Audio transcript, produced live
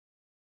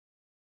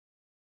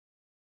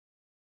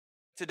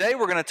Today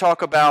we're going to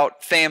talk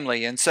about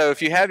family. And so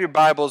if you have your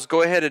Bibles,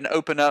 go ahead and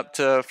open up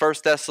to 1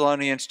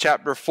 Thessalonians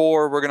chapter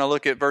 4. We're going to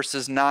look at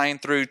verses 9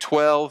 through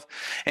 12.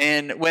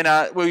 And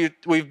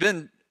we've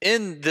been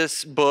in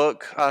this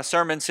book,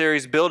 sermon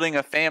series, Building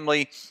a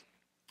Family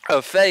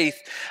of Faith,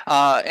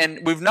 and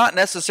we've not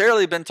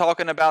necessarily been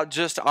talking about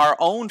just our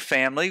own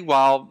family,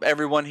 while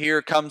everyone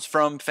here comes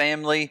from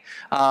family,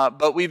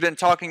 but we've been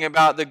talking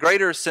about the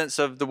greater sense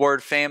of the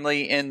word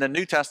family in the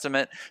New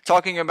Testament,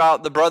 talking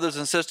about the brothers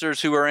and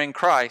sisters who are in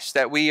Christ,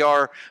 that we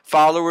are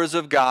followers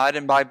of God,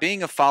 and by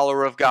being a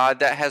follower of God,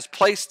 that has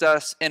placed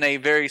us in a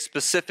very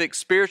specific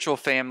spiritual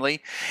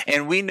family,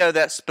 and we know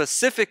that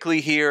specifically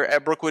here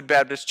at Brookwood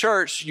Baptist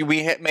Church,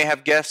 we may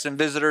have guests and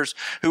visitors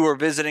who are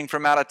visiting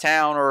from out of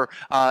town, or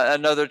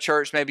another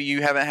church, maybe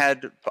you haven't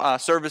had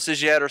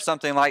services yet or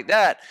something like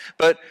that.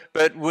 But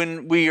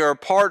when we are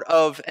part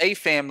of a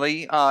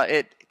family,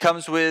 it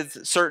comes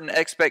with certain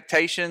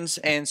expectations,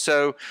 and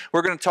so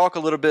we're going to talk a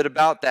little bit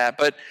about that.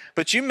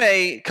 But you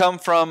may come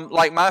from,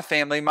 like my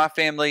family. My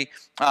family,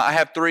 I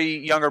have three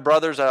younger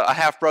brothers, a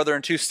half brother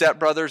and two step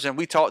brothers, and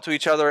we talk to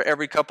each other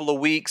every couple of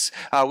weeks.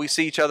 We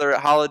see each other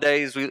at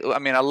holidays.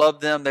 I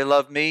love them, they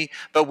love me,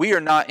 but we are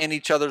not in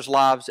each other's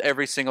lives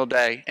every single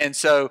day. And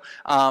so,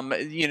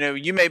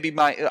 you may be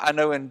I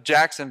know in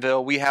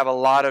Jacksonville we have a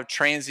lot of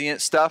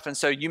transient stuff, and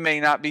so you may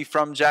not be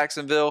from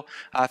Jacksonville.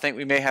 I think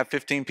we may have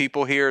 15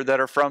 people here that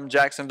are from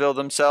Jacksonville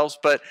themselves,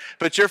 but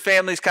your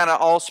family's kind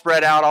of all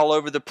spread out all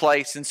over the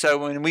place. And so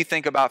when we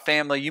think about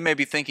family, you may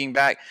be thinking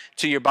back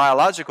to your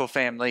biological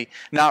family,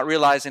 not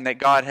realizing that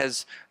God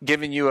has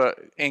given you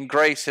in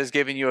grace has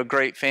given you a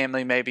great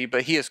family maybe,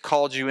 but He has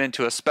called you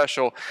into a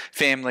special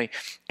family.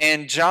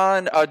 And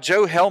Joe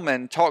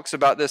Hellman talks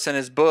about this in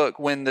his book,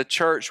 When the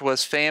Church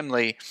Was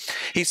Family.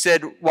 He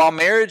said, while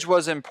marriage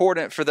was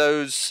important for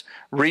those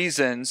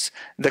reasons,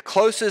 the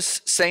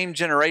closest same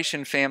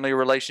generation family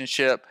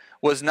relationship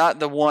was not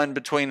the one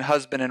between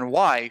husband and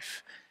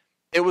wife.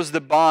 It was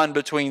the bond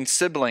between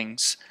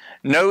siblings.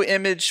 No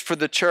image for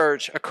the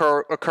church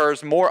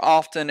occurs more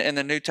often in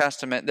the New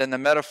Testament than the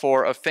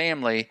metaphor of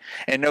family,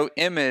 and no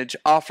image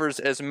offers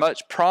as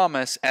much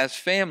promise as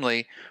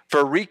family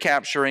for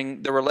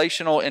recapturing the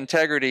relational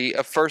integrity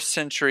of first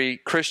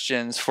century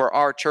Christians for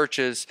our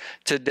churches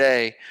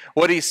today.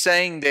 What he's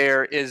saying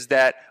there is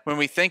that when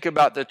we think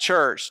about the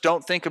church,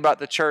 don't think about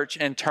the church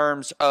in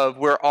terms of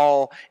we're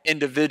all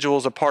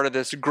individuals a part of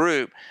this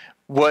group.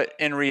 What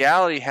in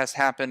reality has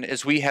happened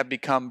is we have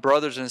become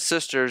brothers and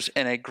sisters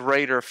in a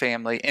greater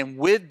family. And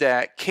with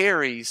that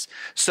carries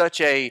such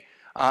an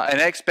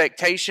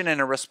expectation and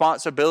a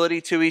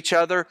responsibility to each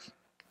other,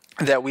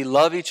 that we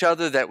love each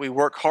other, that we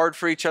work hard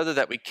for each other,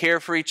 that we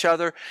care for each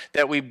other,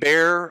 that we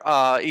bear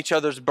each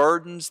other's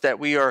burdens, that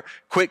we are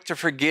quick to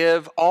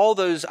forgive. All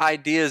those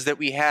ideas that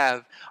we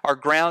have are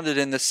grounded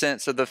in the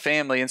sense of the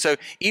family. And so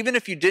even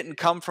if you didn't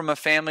come from a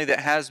family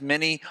that has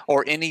many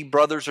or any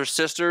brothers or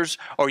sisters,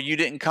 or you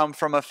didn't come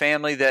from a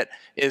family that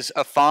is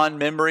a fond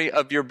memory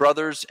of your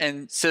brothers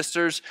and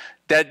sisters,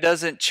 that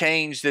doesn't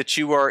change that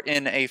you are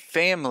in a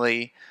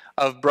family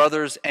of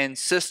brothers and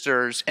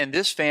sisters, and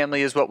this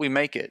family is what we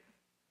make it.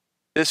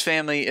 This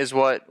family is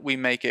what we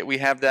make it. We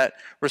have that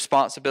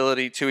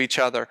responsibility to each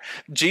other.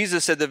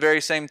 Jesus said the very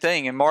same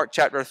thing in Mark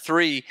chapter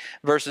 3,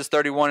 verses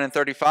 31 and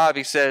 35.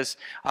 He says,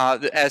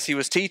 as he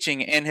was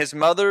teaching, and his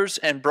mothers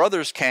and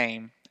brothers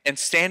came, and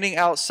standing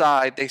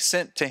outside, they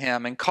sent to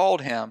him and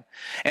called him.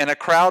 And a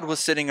crowd was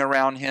sitting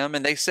around him,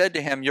 and they said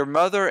to him, your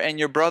mother and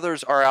your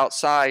brothers are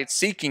outside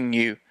seeking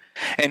you.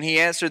 And he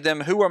answered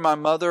them, who are my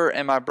mother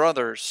and my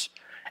brothers?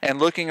 And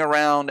looking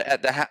around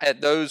at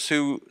those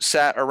who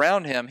sat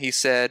around him, he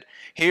said,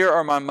 here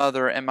are my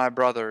mother and my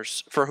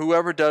brothers. For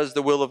whoever does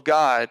the will of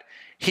God,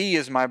 he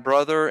is my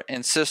brother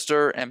and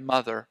sister and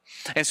mother.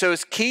 And so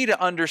it's key to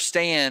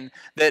understand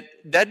that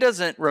that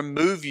doesn't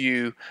remove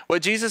you.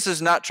 What Jesus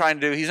is not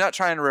trying to do, He's not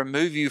trying to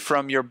remove you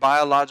from your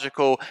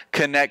biological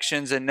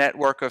connections and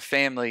network of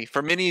family.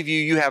 For many of you,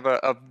 you have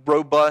a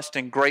robust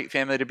and great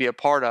family to be a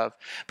part of.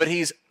 But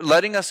He's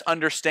letting us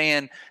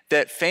understand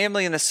that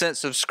family in the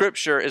sense of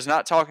Scripture is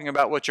not talking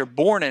about what you're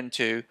born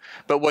into,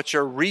 but what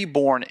you're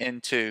reborn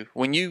into.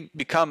 When you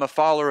become a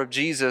follower of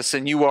Jesus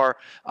and you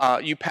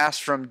pass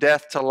from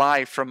death to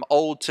life, from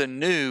old to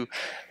new,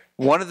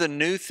 one of the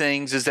new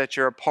things is that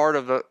you're a part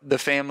of the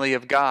family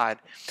of God.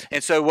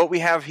 And so what we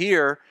have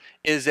here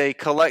is a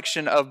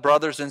collection of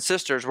brothers and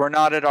sisters. We're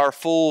not at our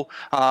full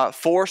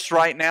force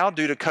right now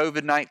due to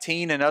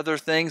COVID-19 and other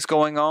things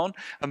going on,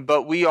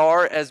 but we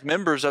are, as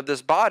members of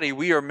this body,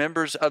 we are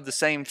members of the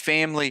same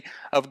family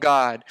of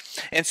God.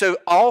 And so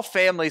all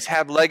families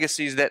have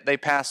legacies that they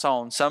pass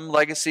on. Some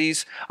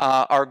legacies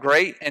are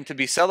great and to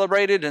be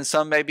celebrated, and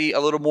some may be a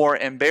little more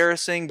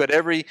embarrassing, but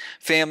every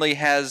family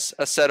has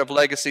a set of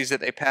legacies that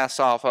they pass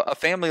off. A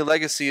family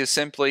legacy is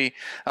simply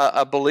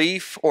a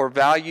belief or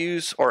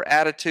values or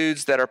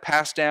attitudes that are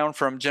passed down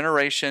from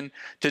generation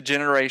to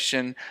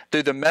generation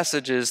through the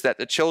messages that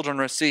the children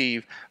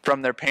receive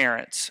from their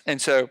parents. And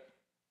so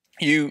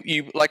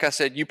you like I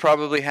said, you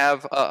probably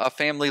have a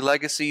family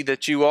legacy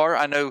that you are.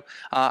 I know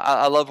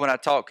I love when I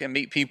talk and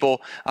meet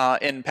people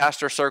in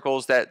pastor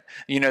circles that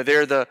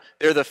they're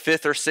the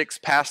fifth or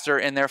sixth pastor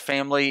in their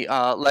family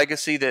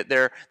legacy, that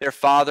their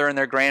father and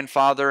their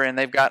grandfather, and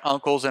they've got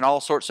uncles and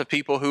all sorts of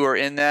people who are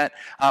in that.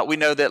 We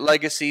know that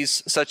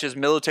legacies such as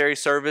military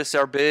service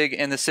are big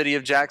in the city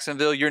of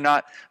Jacksonville. You're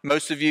not,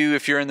 most of you,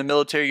 if you're in the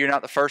military, you're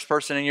not the first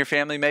person in your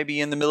family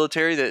maybe in the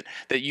military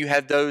that you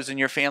had those in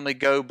your family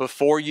go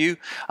before you.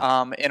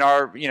 In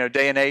our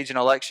day and age and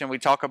election, we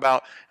talk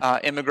about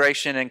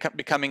immigration and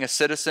becoming a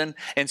citizen,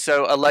 and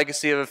so a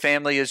legacy of a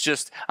family is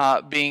just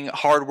being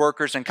hard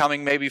workers and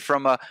coming maybe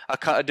from a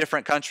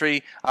different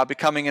country,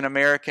 becoming an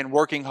American,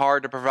 working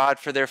hard to provide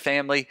for their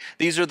family.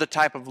 These are the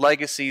type of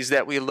legacies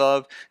that we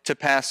love to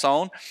pass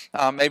on.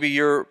 Maybe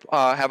you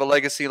have a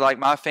legacy like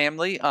my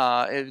family,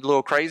 a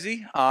little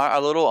crazy, a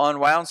little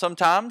unwound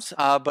sometimes,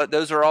 but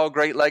those are all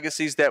great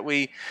legacies that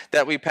we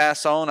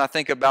pass on. I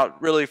think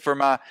about, really, for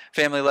my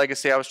family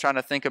legacy, I was trying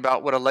to think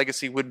about what a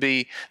legacy would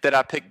be that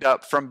I picked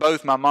up from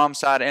both my mom's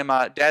side and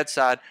my dad's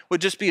side.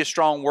 Would just be a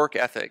strong work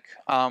ethic.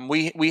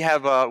 We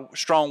have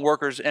strong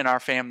workers in our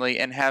family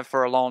and have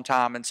for a long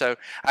time, and so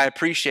I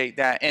appreciate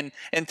that. And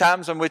in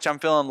times in which I'm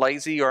feeling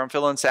lazy or I'm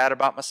feeling sad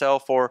about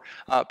myself or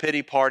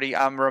pity party,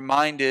 I'm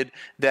reminded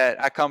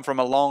that I come from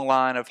a long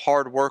line of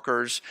hard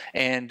workers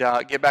and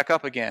get back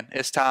up again.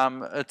 It's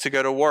time to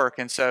go to work.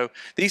 And so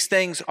these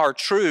things are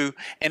true,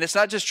 and it's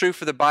not just true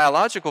for the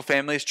biological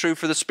family, it's true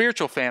for the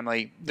spiritual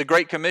family. The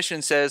Great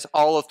Commission says,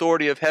 all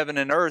authority of heaven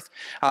and earth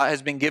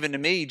has been given to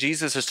me.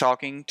 Jesus is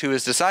talking to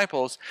his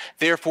disciples.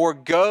 Therefore,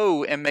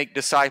 go and make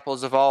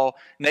disciples of all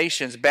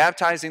nations,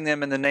 baptizing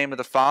them in the name of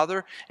the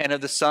Father and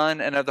of the Son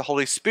and of the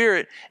Holy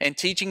Spirit, and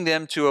teaching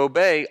them to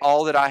obey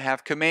all that I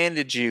have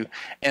commanded you.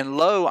 And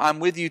lo, I'm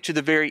with you to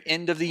the very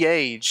end of the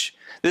age.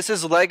 This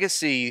is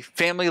legacy,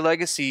 family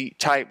legacy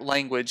type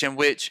language, in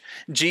which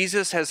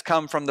Jesus has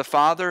come from the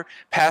Father,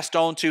 passed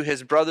on to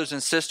his brothers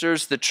and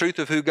sisters the truth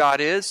of who God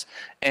is,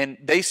 and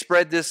they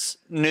spread this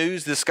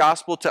news, this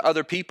gospel, to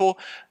other people.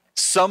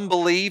 Some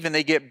believe and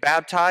they get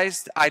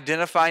baptized,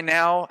 identify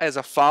now as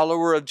a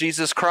follower of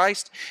Jesus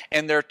Christ,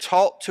 and they're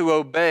taught to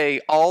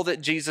obey all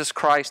that Jesus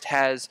Christ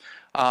has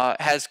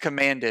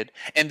commanded.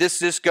 And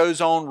this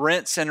goes on,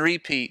 rinse and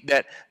repeat,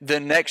 that the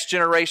next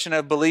generation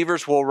of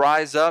believers will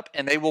rise up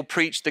and they will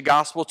preach the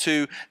gospel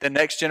to the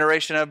next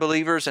generation of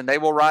believers, and they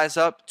will rise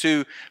up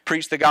to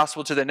preach the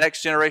gospel to the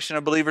next generation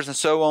of believers, and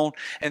so on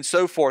and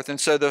so forth. And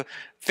so the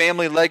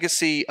family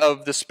legacy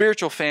of the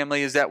spiritual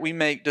family is that we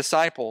make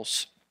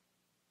disciples.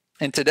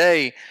 And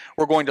today,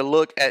 we're going to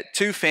look at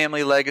two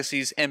family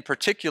legacies in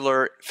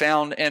particular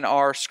found in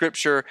our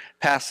scripture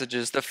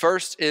passages. The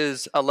first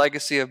is a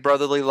legacy of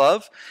brotherly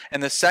love,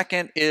 and the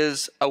second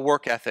is a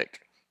work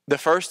ethic. The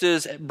first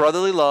is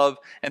brotherly love,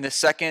 and the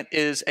second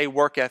is a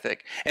work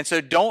ethic. And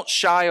so don't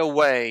shy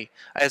away.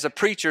 As a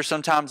preacher,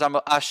 sometimes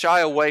I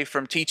shy away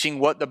from teaching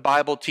what the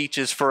Bible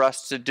teaches for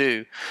us to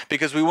do,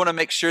 because we want to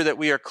make sure that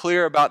we are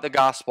clear about the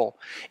gospel.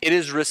 It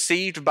is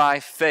received by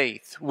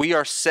faith. We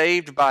are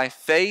saved by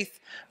faith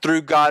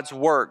through God's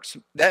works.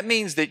 That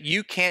means that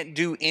you can't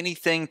do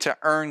anything to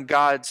earn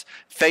God's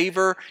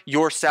favor,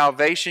 your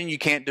salvation. You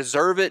can't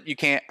deserve it. You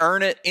can't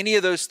earn it. Any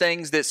of those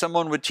things that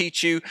someone would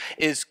teach you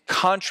is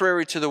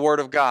contrary to the Word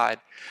of God.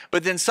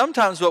 But then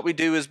sometimes what we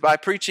do is, by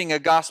preaching a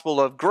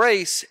gospel of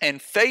grace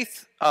and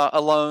faith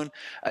alone,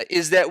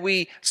 is that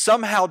we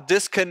somehow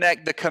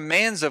disconnect the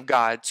commands of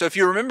God. So if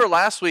you remember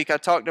last week, I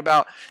talked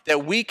about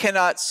that we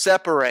cannot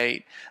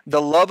separate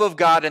the love of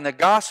God in the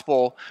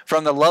gospel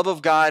from the love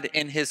of God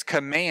in his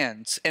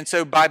commands. And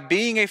so by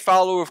being a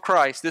follower of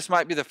Christ, this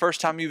might be the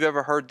first time you've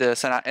ever heard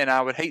this, and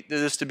I would hate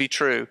this to be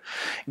true.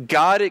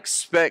 God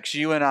expects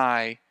you and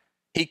I,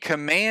 he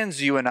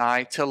commands you and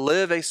I to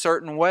live a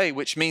certain way,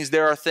 which means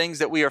there are things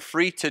that we are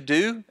free to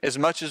do as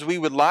much as we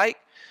would like,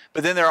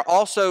 but then there are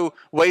also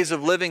ways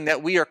of living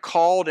that we are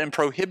called and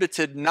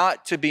prohibited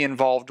not to be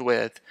involved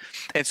with.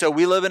 And so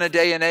we live in a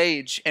day and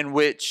age in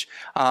which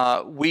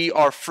we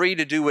are free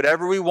to do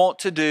whatever we want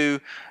to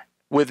do,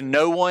 with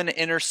no one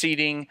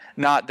interceding,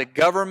 not the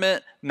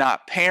government,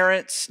 not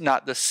parents,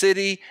 not the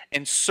city,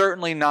 and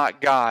certainly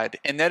not God.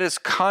 And that is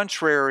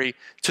contrary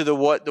to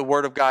what the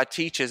Word of God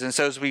teaches. And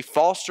so as we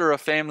foster a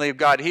family of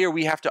God here,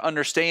 we have to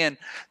understand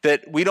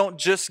that we don't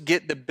just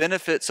get the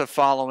benefits of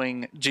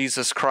following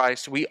Jesus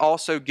Christ, we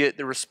also get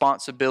the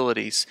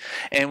responsibilities.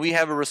 And we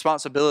have a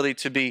responsibility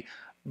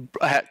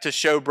to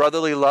show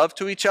brotherly love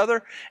to each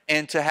other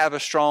and to have a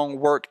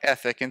strong work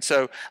ethic. And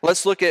so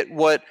let's look at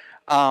what...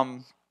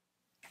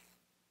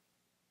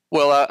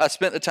 I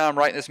spent the time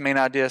writing this main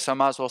idea, so I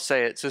might as well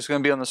say it. So it's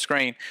going to be on the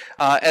screen.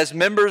 As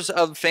members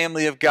of the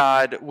family of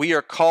God, we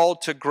are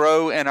called to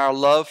grow in our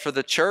love for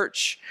the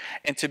church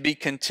and to be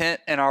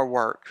content in our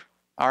work.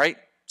 All right?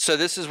 So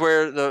this is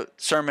where the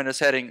sermon is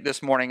heading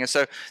this morning. And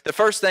so the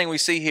first thing we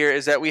see here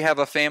is that we have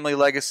a family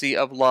legacy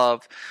of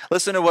love.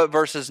 Listen to what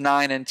verses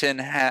 9 and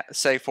 10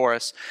 say for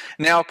us.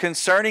 Now,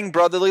 concerning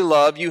brotherly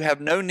love, you have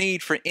no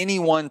need for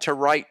anyone to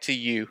write to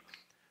you,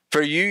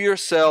 For you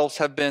yourselves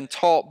have been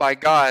taught by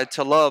God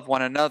to love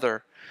one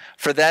another.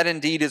 For that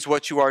indeed is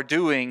what you are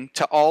doing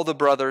to all the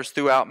brothers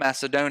throughout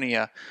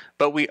Macedonia.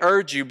 But we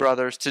urge you,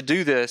 brothers, to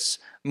do this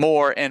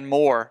more and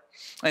more.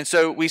 And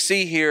so we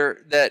see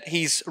here that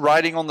he's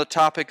writing on the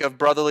topic of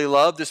brotherly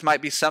love. This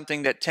might be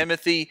something that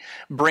Timothy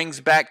brings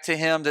back to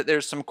him, that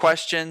there's some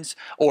questions,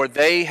 or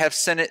they have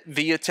sent it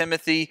via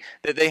Timothy,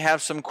 that they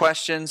have some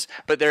questions,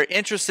 but they're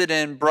interested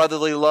in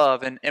brotherly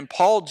love. And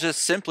Paul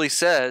just simply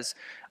says,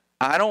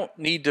 I don't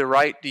need to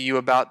write to you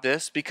about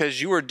this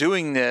because you are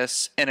doing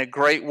this in a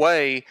great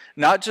way,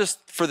 not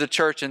just for the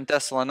church in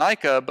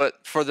Thessalonica,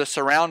 but for the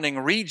surrounding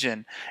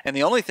region. And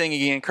the only thing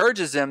he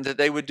encourages them that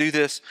they would do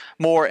this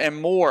more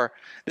and more.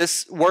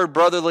 This word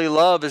brotherly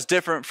love is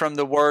different from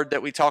the word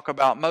that we talk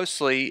about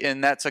mostly,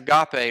 and that's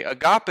agape.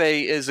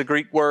 Agape is a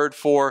Greek word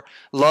for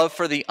love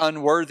for the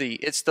unworthy.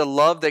 It's the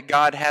love that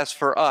God has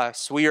for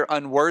us. We are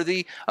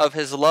unworthy of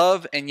his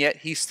love, and yet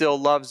he still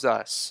loves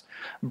us.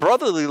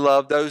 Brotherly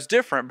love, though, is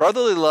different.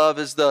 Brotherly love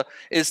is the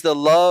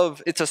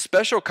love, it's a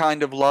special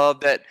kind of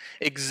love that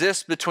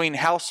exists between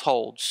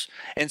households.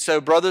 And so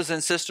brothers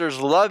and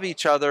sisters love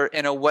each other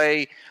in a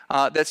way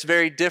that's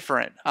very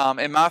different.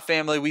 In my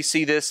family, we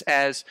see this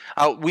as,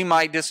 we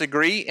might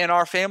disagree in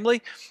our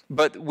family,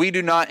 but we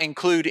do not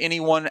include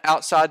anyone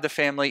outside the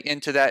family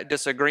into that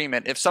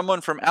disagreement. If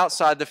someone from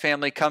outside the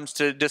family comes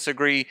to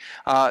disagree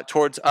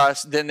towards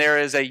us, then there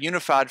is a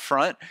unified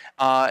front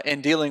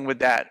in dealing with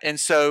that. And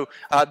so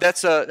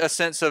that's a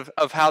sense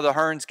of how the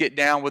Hearns get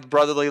down with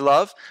brotherly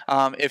love.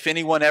 If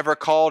anyone ever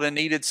called and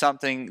needed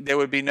something, there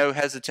would be no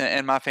hesitant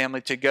in my family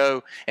to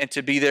go and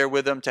to be there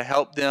with them, to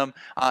help them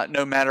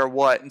no matter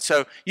what. And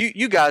so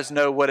you guys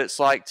know what it's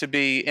like to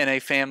be in a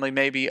family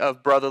maybe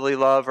of brotherly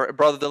love or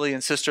brotherly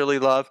and sisterly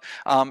love.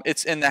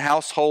 It's in the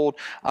household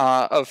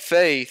of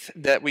faith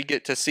that we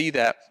get to see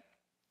that.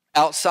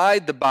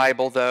 Outside the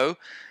Bible, though,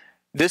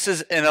 this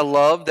is in a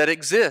love that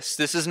exists.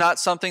 This is not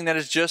something that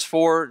is just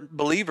for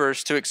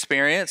believers to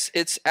experience.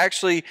 It's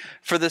actually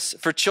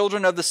for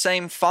children of the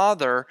same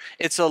Father.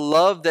 It's a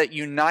love that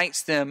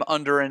unites them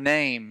under a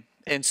name.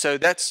 And so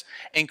that's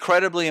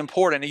incredibly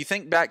important. You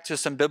think back to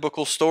some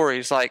biblical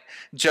stories like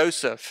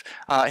Joseph.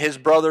 His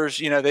brothers,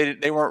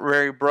 they weren't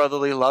very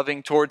brotherly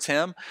loving towards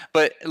him.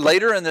 But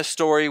later in this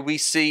story, we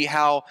see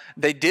how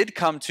they did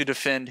come to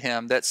defend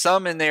him, that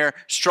some in there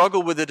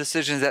struggled with the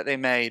decisions that they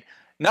made.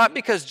 Not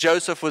because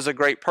Joseph was a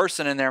great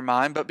person in their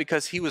mind, but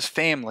because he was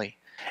family.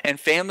 And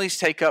families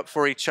take up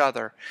for each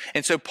other.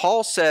 And so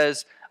Paul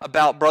says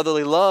about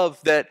brotherly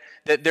love that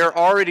they're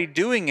already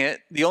doing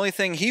it. The only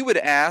thing he would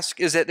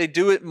ask is that they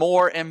do it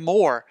more and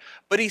more.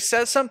 But he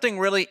says something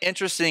really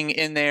interesting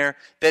in there,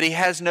 that he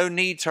has no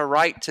need to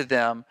write to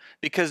them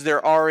because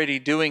they're already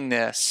doing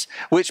this,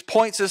 which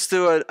points us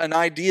to an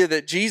idea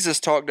that Jesus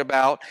talked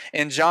about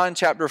in John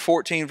chapter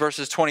 14,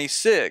 verses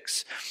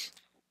 26.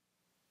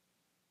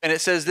 And it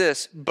says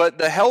this, but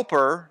the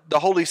Helper,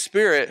 the Holy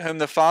Spirit, whom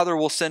the Father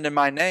will send in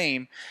my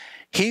name,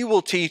 he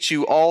will teach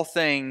you all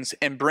things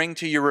and bring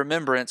to your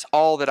remembrance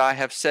all that I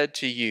have said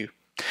to you.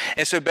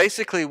 And so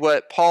basically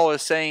what Paul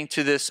is saying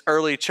to this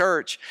early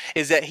church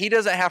is that he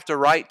doesn't have to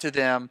write to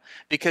them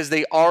because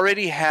they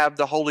already have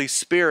the Holy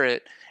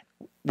Spirit,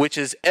 which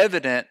is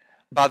evident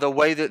by the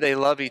way that they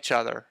love each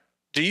other.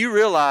 Do you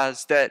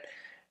realize that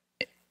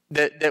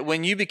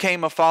when you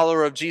became a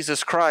follower of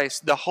Jesus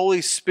Christ, the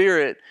Holy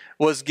Spirit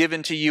was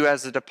given to you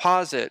as a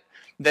deposit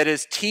that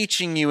is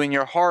teaching you in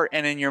your heart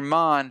and in your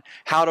mind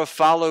how to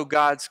follow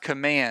God's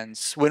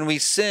commands. When we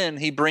sin,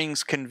 he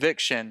brings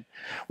conviction.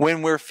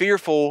 When we're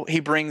fearful, he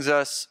brings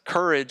us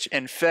courage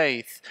and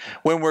faith.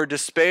 When we're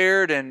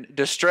despaired and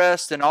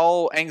distressed and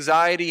all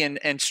anxiety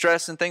and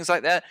stress and things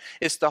like that,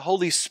 it's the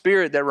Holy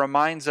Spirit that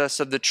reminds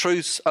us of the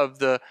truths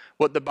of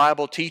what the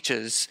Bible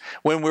teaches.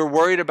 When we're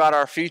worried about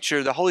our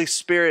future, the Holy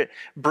Spirit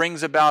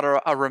brings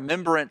about a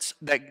remembrance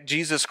that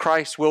Jesus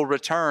Christ will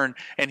return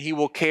and he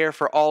will care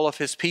for all of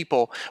his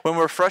people. When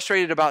we're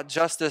frustrated about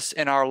justice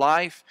in our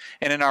life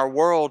and in our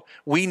world,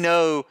 we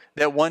know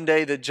that one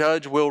day the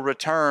judge will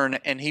return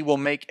and he will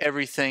make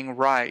everything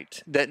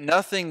right. That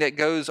nothing that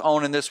goes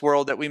on in this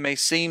world that we may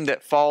seem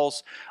that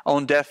falls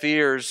on deaf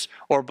ears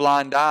or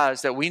blind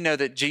eyes, that we know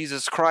that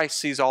Jesus Christ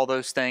sees all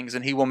those things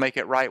and he will make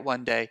it right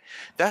one day.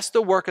 That's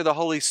the work of the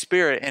Holy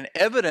Spirit. And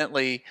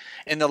evidently,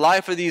 in the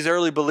life of these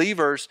early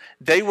believers,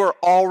 they were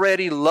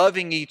already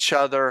loving each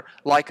other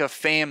like a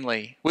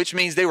family, which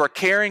means they were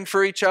caring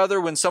for each other.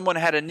 When someone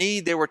had a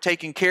need, they were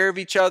taking care of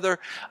each other.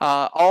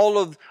 All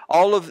of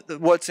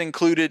what's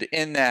included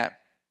in that.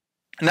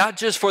 Not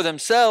just for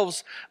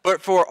themselves,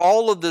 but for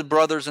all of the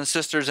brothers and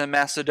sisters in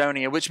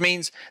Macedonia, which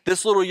means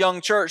this little young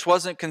church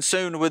wasn't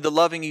consumed with the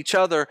loving each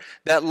other.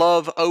 That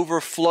love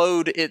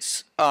overflowed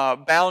its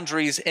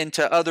boundaries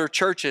into other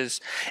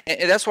churches.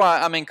 And that's why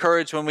I'm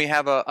encouraged when we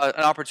have an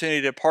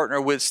opportunity to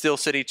partner with Steel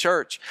City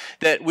Church,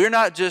 that we're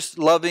not just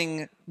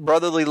loving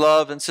brotherly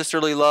love and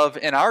sisterly love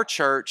in our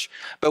church,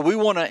 but we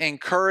want to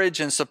encourage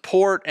and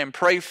support and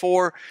pray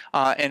for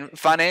and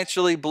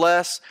financially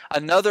bless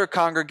another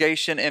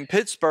congregation in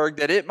Pittsburgh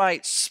that it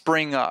might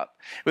spring up.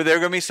 But there are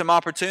going to be some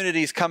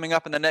opportunities coming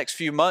up in the next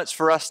few months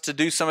for us to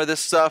do some of this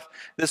stuff,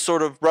 this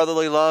sort of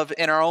brotherly love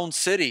in our own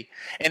city.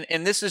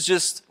 And this is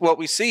just what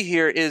we see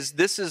here is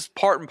this is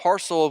part and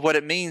parcel of what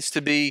it means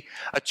to be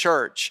a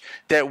church.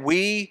 That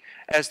we,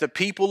 as the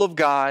people of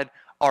God,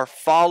 are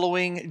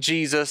following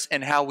Jesus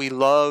and how we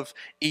love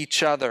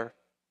each other.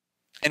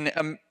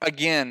 And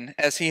again,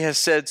 as he has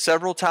said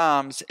several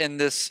times in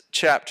this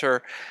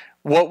chapter,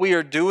 what we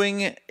are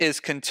doing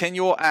is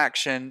continual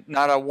action,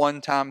 not a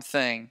one-time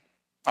thing.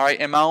 All right,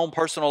 in my own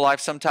personal life,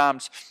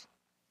 sometimes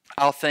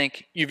I'll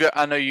think,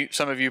 I know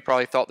some of you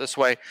probably thought this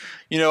way,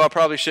 I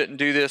probably shouldn't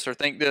do this or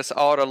think this, I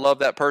ought to love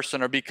that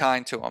person or be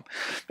kind to them.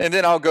 And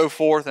then I'll go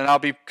forth and I'll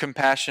be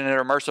compassionate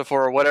or merciful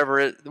or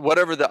whatever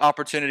the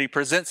opportunity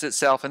presents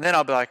itself. And then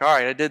I'll be like, all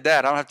right, I did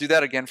that. I don't have to do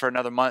that again for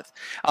another month.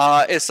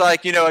 It's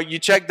like, you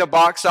check the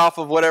box off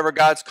of whatever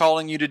God's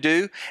calling you to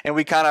do. And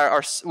we kind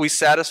of we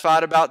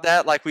satisfied about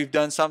that, like we've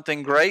done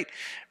something great.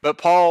 But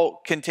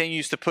Paul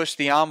continues to push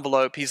the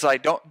envelope. He's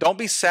like, don't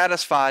be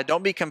satisfied.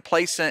 Don't be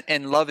complacent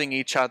in loving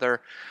each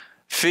other.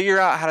 Figure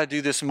out how to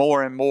do this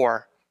more and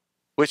more.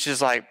 Which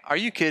is like, are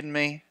you kidding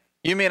me?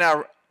 You mean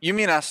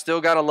I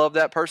still got to love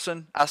that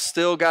person? I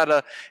still got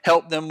to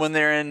help them when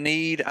they're in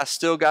need? I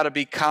still got to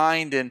be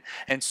kind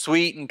and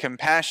sweet and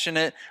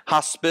compassionate,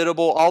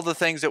 hospitable, all the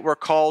things that we're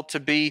called to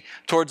be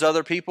towards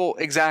other people?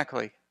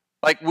 Exactly.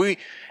 Like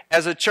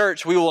as a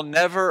church, we will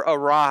never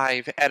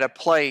arrive at a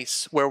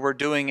place where we're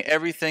doing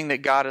everything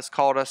that God has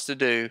called us to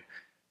do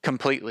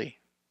completely.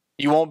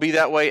 You won't be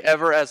that way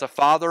ever as a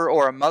father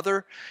or a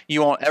mother.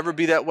 You won't ever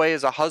be that way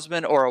as a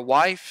husband or a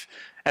wife.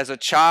 As a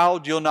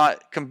child, you'll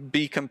not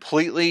be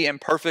completely and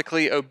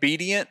perfectly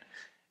obedient.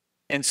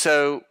 And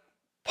so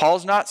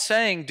Paul's not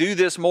saying do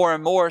this more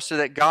and more so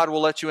that God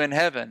will let you in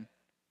heaven.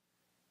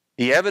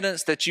 The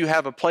evidence that you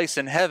have a place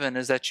in heaven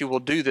is that you will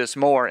do this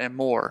more and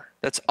more.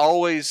 That's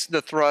always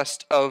the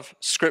thrust of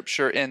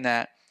Scripture in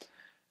that.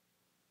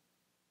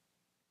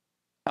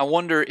 I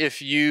wonder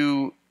if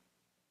you,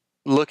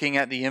 looking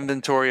at the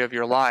inventory of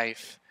your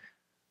life,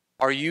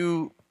 are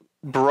you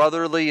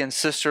brotherly and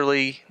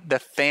sisterly, the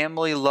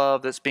family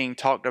love that's being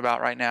talked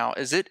about right now,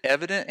 is it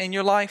evident in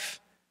your life?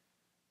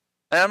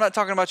 And I'm not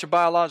talking about your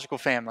biological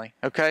family,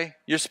 okay?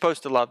 You're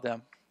supposed to love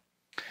them.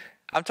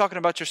 I'm talking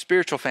about your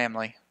spiritual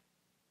family.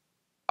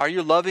 Are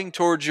you loving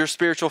towards your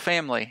spiritual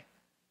family?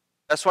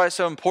 That's why it's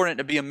so important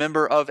to be a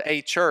member of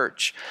a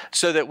church,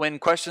 so that when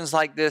questions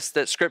like this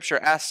that Scripture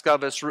asks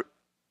of us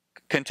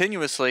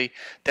continuously,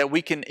 that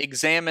we can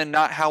examine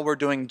not how we're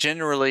doing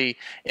generally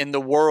in the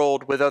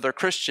world with other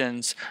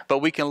Christians, but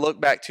we can look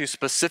back to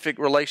specific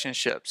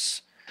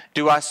relationships.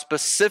 Do I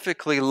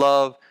specifically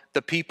love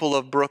the people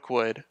of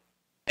Brookwood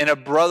in a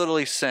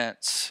brotherly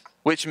sense,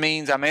 which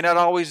means I may not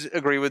always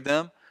agree with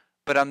them,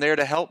 but I'm there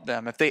to help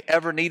them. If they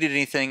ever needed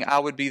anything, I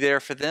would be there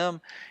for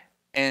them,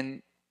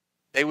 and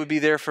they would be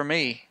there for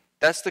me.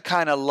 That's the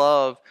kind of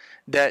love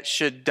that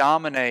should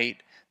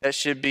dominate, that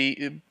should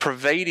be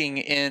pervading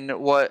in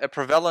what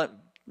prevalent,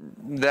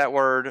 that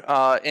word,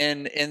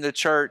 in the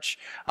church,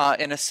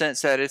 in a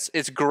sense that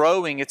it's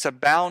growing, it's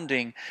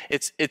abounding,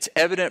 it's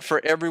evident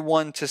for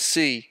everyone to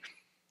see.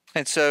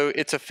 And so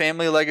it's a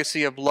family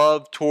legacy of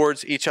love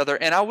towards each other.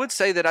 And I would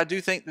say that I do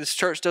think this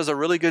church does a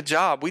really good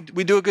job. We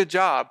do a good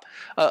job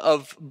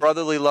of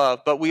brotherly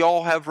love, but we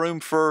all have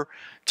room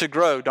to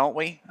grow, don't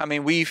we? I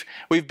mean, we've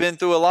been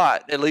through a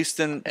lot, at least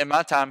in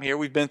my time here.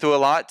 We've been through a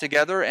lot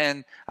together,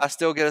 and I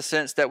still get a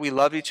sense that we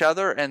love each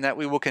other and that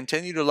we will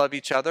continue to love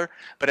each other.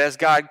 But as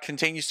God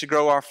continues to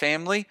grow our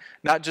family,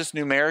 not just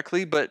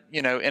numerically, but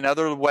in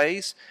other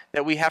ways,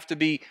 that we have to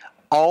be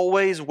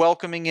always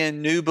welcoming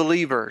in new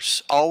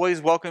believers,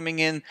 always welcoming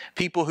in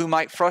people who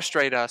might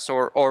frustrate us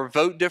or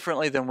vote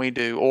differently than we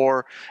do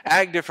or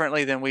act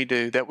differently than we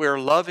do, that we're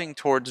loving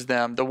towards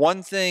them. The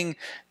one thing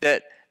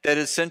that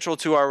is central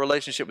to our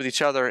relationship with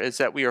each other is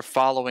that we are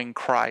following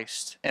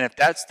Christ. And if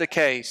that's the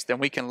case, then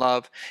we can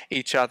love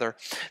each other.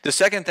 The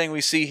second thing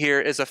we see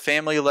here is a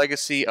family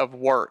legacy of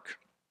work.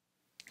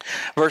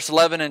 Verse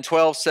 11 and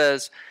 12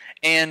 says,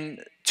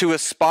 "And to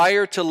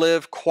aspire to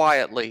live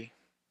quietly,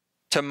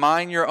 to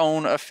mind your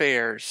own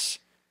affairs,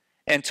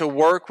 and to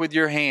work with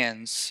your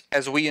hands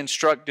as we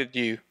instructed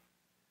you,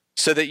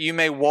 so that you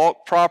may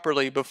walk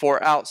properly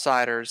before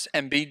outsiders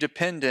and be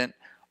dependent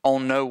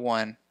on no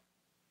one."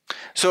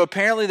 So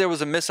apparently there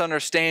was a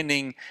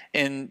misunderstanding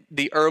in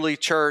the early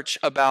church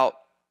about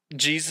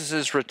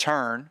Jesus'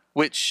 return,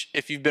 which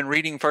if you've been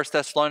reading 1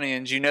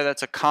 Thessalonians, you know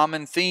that's a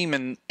common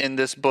theme in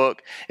this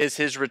book, is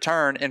his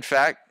return. In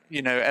fact,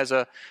 as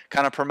a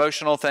kind of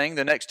promotional thing,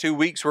 the next 2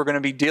 weeks we're going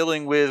to be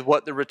dealing with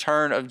what the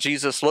return of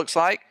Jesus looks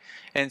like.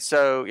 And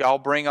so y'all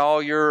bring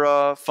all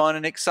your fun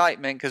and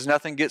excitement, because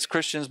nothing gets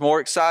Christians more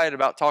excited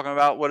about talking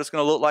about what it's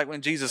going to look like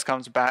when Jesus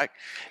comes back.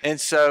 And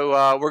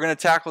so we're going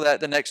to tackle that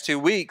the next 2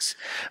 weeks.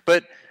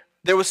 But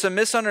there was some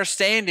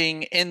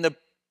misunderstanding in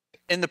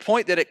the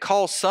point that it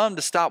calls some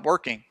to stop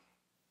working.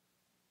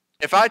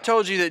 If I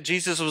told you that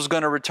Jesus was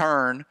going to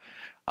return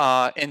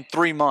in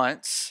 3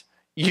 months,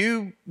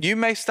 you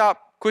may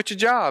quit your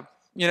job.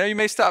 You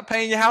may stop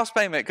paying your house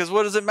payment, because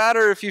what does it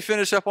matter if you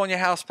finish up on your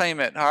house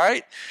payment, all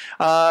right?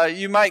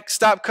 You might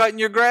stop cutting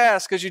your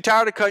grass because you're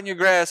tired of cutting your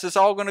grass. It's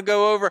all going to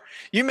go over.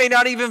 You may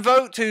not even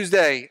vote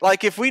Tuesday.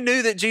 Like, if we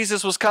knew that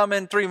Jesus was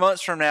coming 3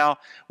 months from now,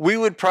 we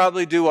would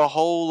probably do a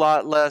whole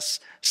lot less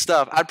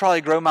stuff. I'd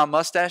probably grow my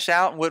mustache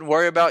out and wouldn't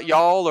worry about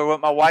y'all or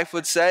what my wife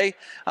would say.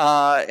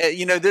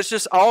 There's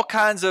just all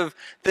kinds of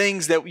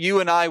things that you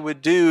and I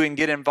would do and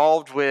get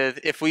involved with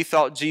if we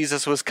thought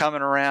Jesus was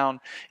coming around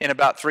in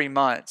about 3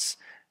 months.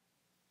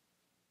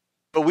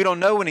 But we don't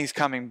know when he's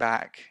coming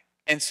back.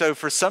 And so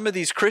for some of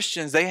these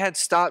Christians, they had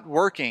stopped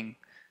working.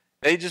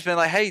 They'd just been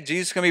like, hey,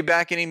 Jesus is going to be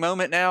back any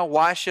moment now.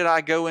 Why should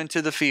I go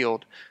into the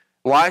field?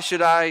 Why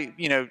should I,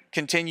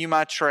 continue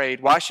my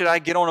trade? Why should I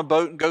get on a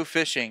boat and go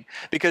fishing?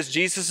 Because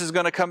Jesus is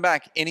going to come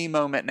back any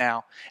moment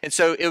now. And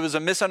so it was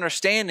a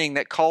misunderstanding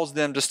that caused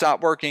them to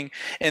stop working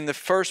in the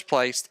first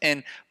place.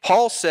 And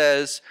Paul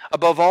says,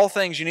 above all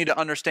things, you need to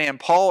understand,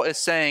 Paul is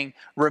saying,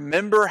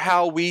 remember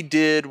how we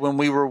did when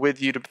we were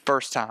with you the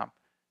first time.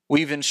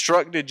 We've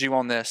instructed you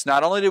on this.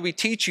 Not only did we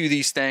teach you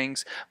these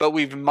things, but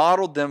we've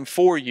modeled them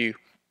for you.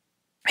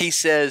 He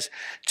says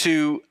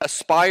to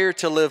aspire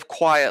to live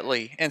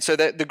quietly. And so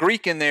that the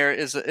Greek in there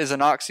is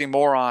an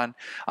oxymoron.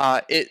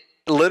 It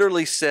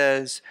literally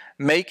says,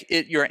 make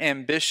it your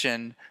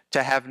ambition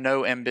to have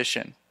no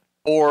ambition,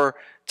 or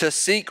to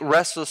seek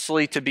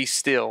restlessly to be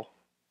still.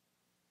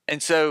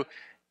 And so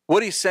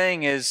what he's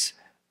saying is,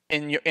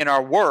 in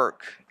our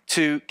work,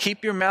 to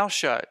keep your mouth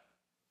shut,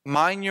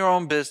 mind your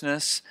own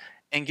business,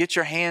 and get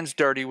your hands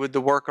dirty with the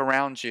work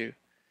around you.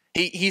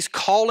 He's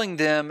calling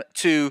them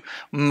to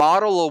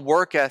model a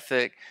work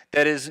ethic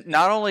that is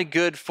not only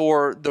good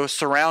for the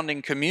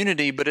surrounding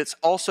community, but it's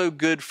also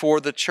good for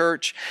the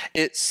church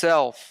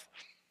itself.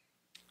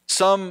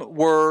 Some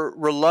were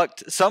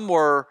reluctant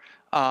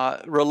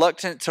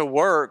to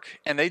work,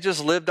 and they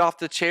just lived off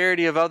the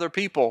charity of other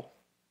people.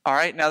 All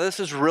right, now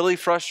this is really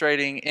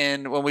frustrating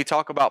when we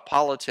talk about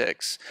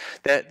politics,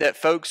 that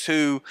folks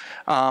who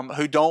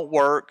don't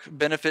work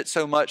benefit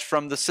so much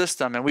from the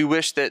system, and we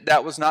wish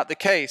that was not the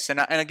case.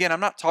 And again, I'm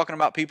not talking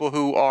about people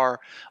who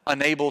are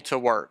unable to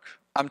work.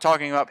 I'm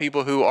talking about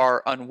people who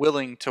are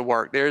unwilling to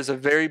work. There is a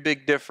very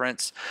big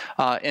difference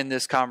in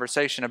this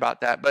conversation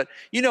about that. But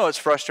it's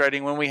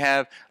frustrating when we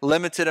have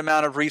limited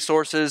amount of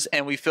resources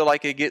and we feel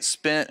like it gets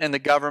spent in the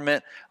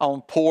government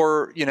on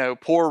poor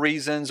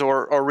reasons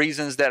or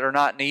reasons that are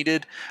not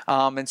needed.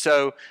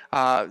 It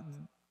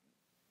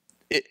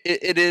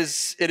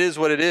is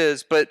what it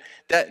is. But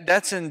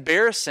that's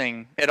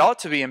embarrassing. It ought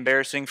to be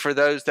embarrassing for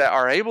those that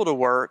are able to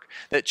work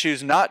that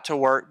choose not to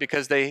work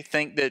because they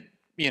think that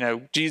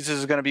Jesus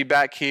is going to be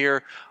back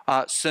here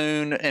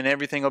soon and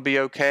everything will be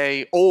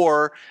okay.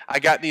 Or I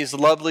got these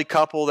lovely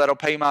couple that'll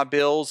pay my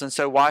bills, and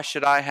so why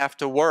should I have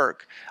to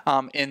work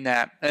in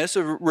that? And it's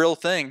a real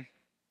thing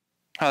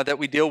that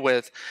we deal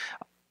with.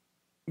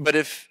 But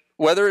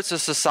whether it's a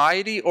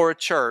society or a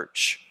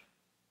church,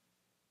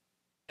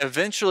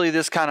 eventually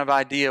this kind of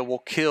idea will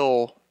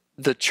kill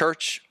the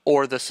church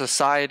or the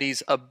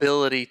society's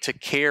ability to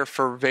care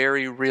for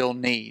very real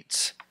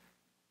needs.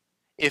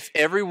 If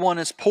everyone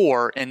is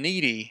poor and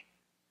needy,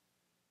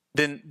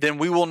 then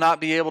we will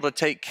not be able to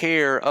take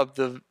care of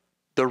the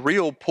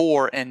real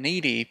poor and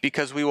needy,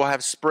 because we will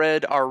have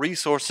spread our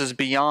resources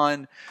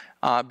beyond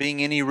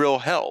being any real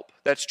help.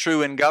 That's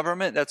true in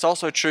government. That's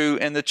also true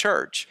in the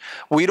church.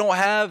 We don't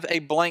have a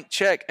blank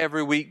check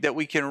every week that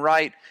we can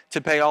write to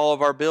pay all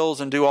of our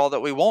bills and do all that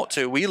we want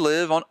to. We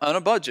live on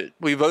a budget.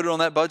 We voted on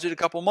that budget a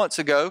couple months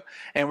ago,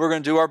 and we're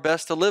going to do our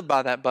best to live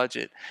by that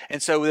budget.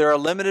 And so there are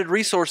limited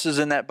resources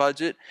in that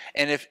budget,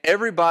 and if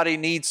everybody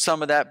needs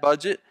some of that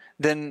budget,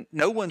 then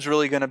no one's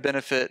really going to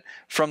benefit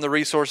from the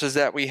resources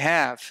that we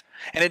have.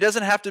 And it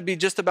doesn't have to be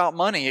just about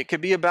money. It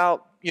could be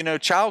about,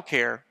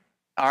 childcare.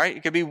 All right,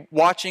 it could be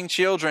watching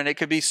children. It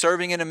could be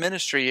serving in a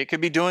ministry. It could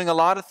be doing a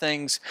lot of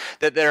things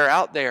that are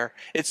out there.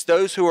 It's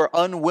those who are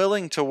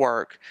unwilling to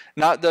work,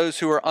 not those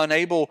who are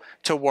unable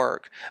to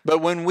work. But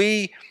when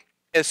we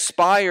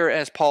aspire,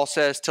 as Paul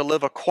says, to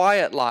live a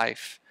quiet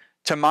life,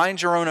 to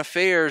mind your own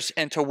affairs,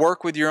 and to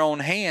work with your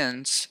own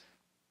hands,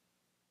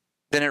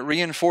 then it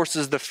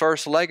reinforces the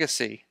first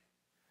legacy.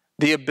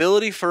 The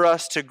ability for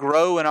us to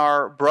grow in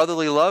our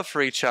brotherly love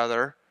for each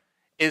other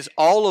is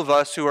all of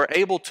us who are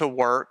able to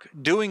work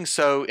doing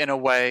so in a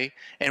way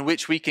in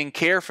which we can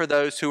care for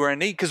those who are in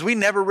need, because we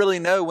never really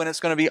know when it's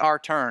going to be our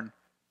turn.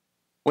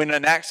 When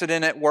an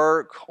accident at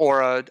work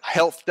or a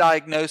health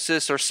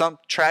diagnosis or some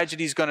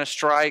tragedy is going to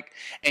strike,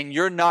 and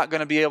you're not going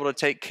to be able to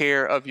take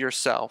care of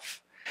yourself,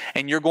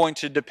 and you're going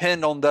to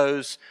depend on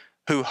those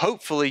who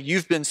hopefully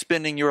you've been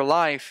spending your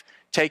life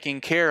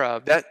taking care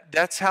of.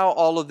 That's how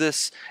all of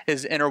this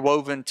is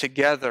interwoven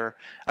together.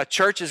 A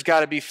church has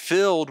got to be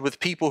filled with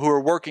people who are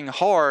working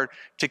hard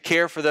to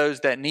care for those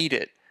that need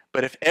it.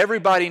 But if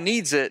everybody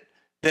needs it,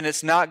 then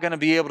it's not going to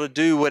be able to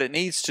do what it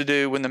needs to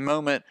do when the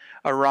moment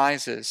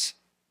arises.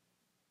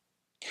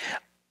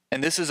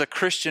 And this is a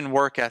Christian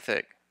work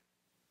ethic.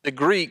 The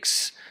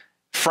Greeks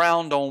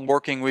frowned on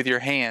working with your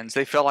hands.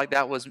 They felt like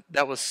that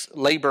was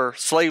labor,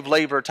 slave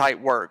labor type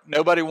work.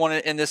 Nobody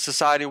wanted in this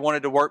society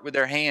wanted to work with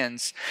their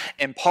hands.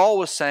 And Paul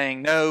was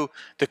saying, no,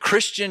 the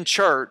Christian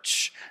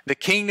church, the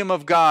kingdom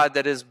of God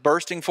that is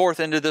bursting forth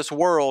into this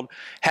world,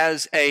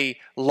 has a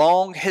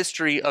long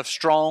history of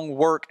strong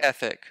work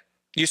ethic.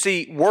 You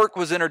see, work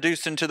was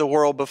introduced into the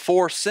world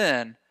before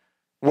sin.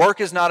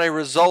 Work is not a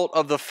result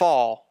of the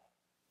fall.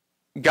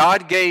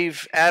 God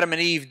gave Adam and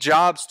Eve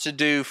jobs to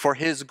do for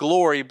His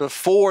glory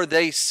before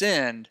they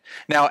sinned.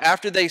 Now,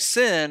 after they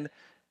sinned,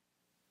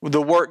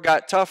 the work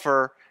got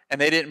tougher and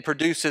they didn't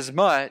produce as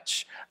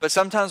much. But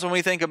sometimes when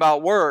we think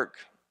about work,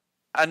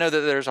 I know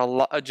that there's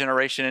a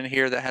generation in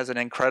here that has an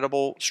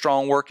incredible,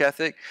 strong work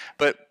ethic,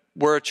 but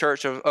we're a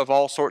church of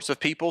all sorts of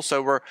people,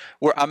 so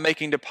I'm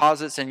making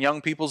deposits in young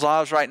people's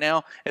lives right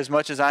now as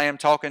much as I am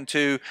talking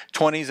to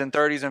 20s and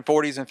 30s and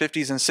 40s and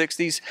 50s and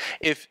 60s.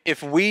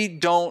 If we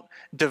don't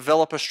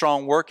develop a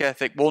strong work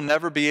ethic, we'll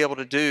never be able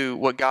to do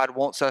what God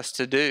wants us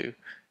to do.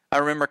 I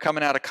remember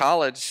coming out of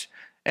college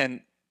and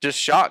just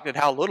shocked at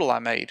how little I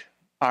made.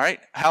 All right,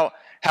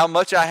 how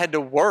much I had to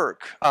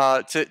work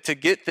to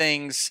get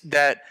things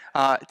that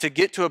to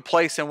get to a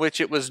place in which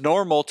it was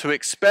normal to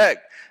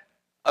expect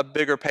a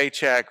bigger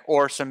paycheck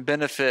or some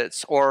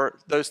benefits or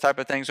those type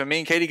of things. When me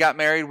and Katie got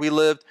married, we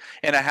lived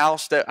in a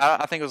house that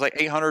I think it was like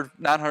 800,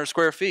 900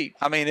 square feet.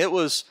 I mean, it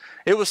was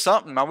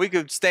something. We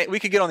could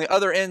get on the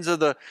other ends of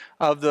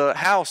the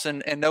house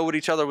and know what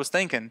each other was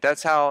thinking.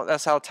 That's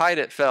how tight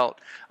it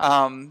felt.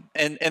 And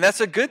that's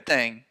a good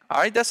thing. All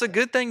right, that's a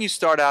good thing you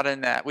start out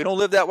in that. We don't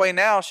live that way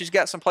now. She's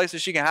got some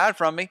places she can hide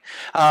from me.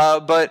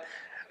 But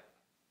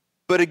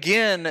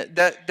again,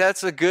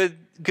 that's a good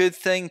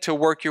thing to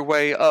work your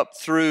way up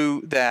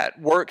through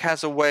that. Work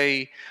has a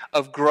way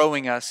of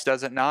growing us,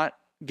 does it not?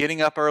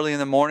 Getting up early in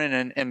the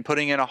morning and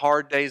putting in a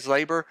hard day's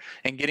labor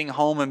and getting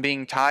home and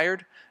being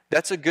tired,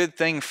 that's a good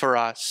thing for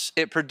us.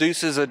 It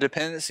produces a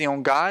dependency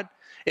on God.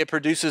 It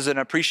produces an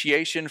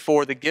appreciation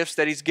for the gifts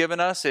that He's given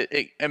us.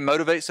 It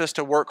motivates us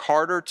to work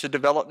harder, to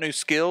develop new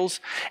skills,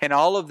 and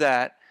all of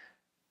that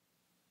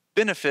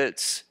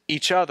benefits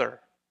each other.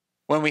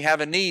 When we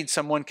have a need,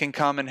 someone can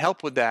come and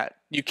help with that.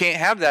 You can't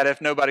have that if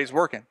nobody's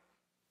working.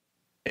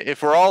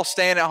 If we're all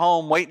staying at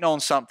home waiting on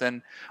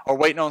something or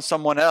waiting on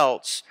someone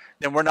else,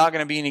 then we're not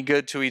going to be any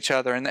good to each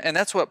other. And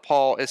that's what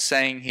Paul is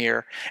saying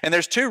here. And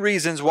there's two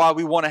reasons why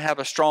we want to have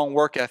a strong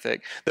work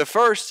ethic. The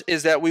first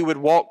is that we would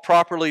walk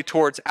properly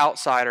towards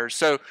outsiders.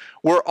 So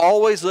we're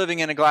always living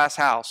in a glass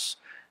house.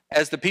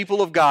 As the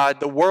people of God,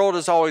 the world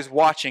is always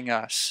watching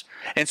us.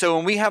 And so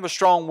when we have a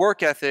strong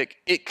work ethic,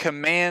 it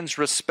commands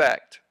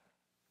respect.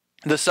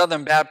 The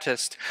Southern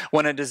Baptist,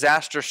 when a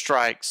disaster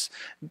strikes,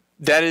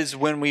 that is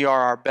when we are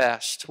our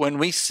best. When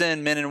we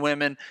send men and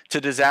women to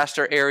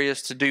disaster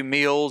areas to do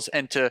meals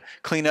and to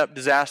clean up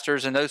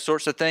disasters and those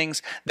sorts of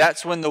things,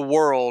 that's when the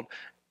world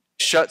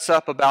shuts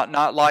up about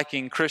not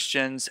liking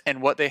Christians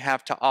and what they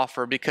have to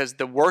offer, because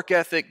the work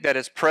ethic that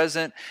is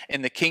present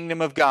in the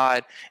kingdom of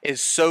God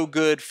is so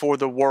good for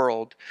the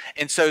world.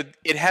 And so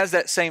it has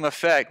that same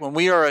effect. When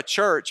we are a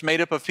church made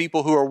up of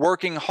people who are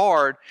working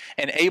hard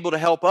and able to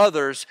help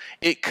others,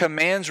 it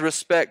commands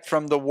respect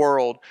from the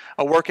world.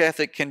 A work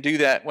ethic can do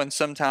that when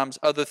sometimes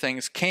other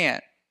things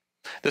can't.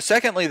 The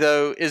secondly,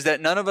 though, is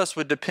that none of us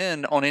would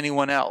depend on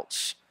anyone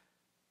else.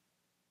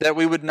 That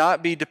we would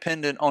not be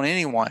dependent on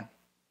anyone.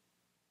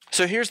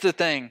 So here's the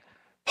thing.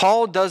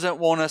 Paul doesn't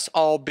want us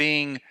all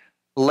being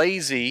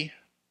lazy,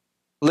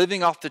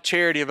 living off the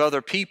charity of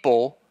other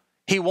people.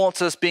 He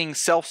wants us being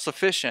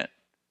self-sufficient,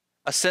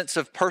 a sense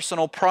of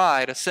personal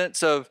pride, a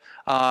sense of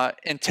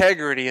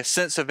integrity, a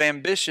sense of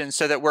ambition,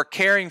 so that we're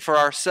caring for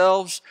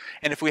ourselves.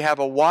 And if we have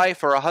a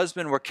wife or a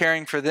husband, we're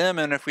caring for them.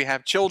 And if we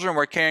have children,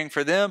 we're caring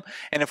for them.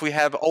 And if we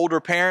have older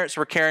parents,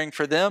 we're caring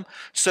for them,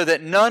 so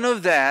that none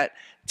of that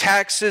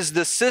taxes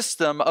the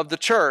system of the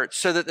church,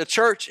 so that the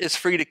church is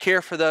free to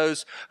care for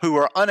those who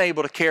are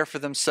unable to care for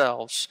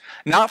themselves.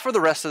 Not for the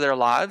rest of their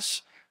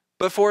lives,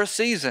 but for a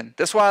season.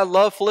 That's why I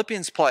love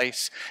Philippians'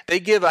 place. They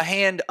give a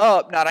hand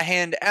up, not a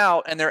hand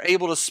out, and they're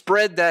able to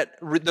spread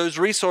those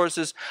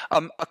resources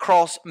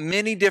across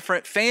many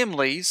different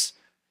families.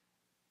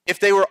 If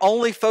they were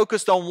only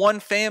focused on one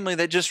family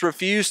that just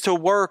refused to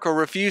work or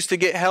refused to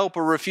get help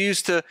or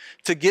refused to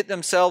get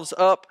themselves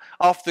up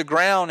off the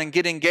ground and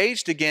get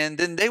engaged again,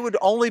 then they would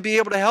only be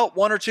able to help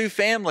one or two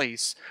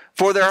families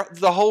for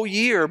the whole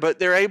year. But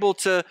they're able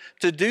to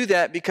do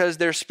that because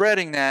they're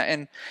spreading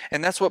that.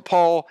 And that's what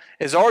Paul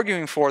is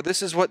arguing for.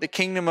 This is what the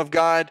kingdom of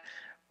God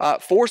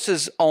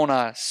forces on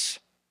us.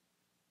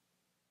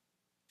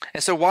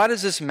 And so why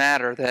does this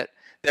matter,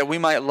 that we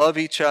might love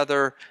each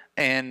other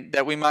and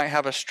that we might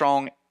have a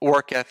strong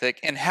work ethic?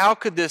 And how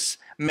could this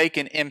make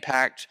an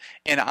impact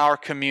in our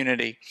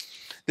community?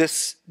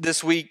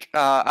 this week,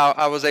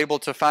 I was able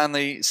to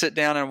finally sit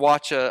down and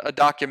watch a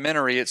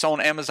documentary. It's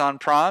on Amazon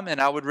Prime, and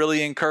I would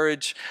really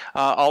encourage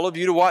all of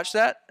you to watch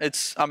that.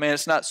 It's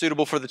not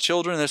suitable for the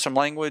children. There's some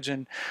language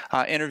and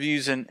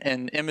interviews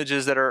and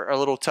images that are a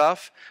little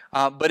tough,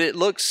 but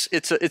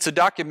it's a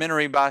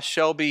documentary by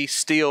Shelby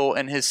Steele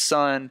and his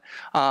son,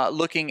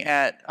 looking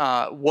at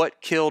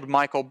what killed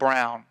Michael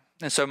Brown.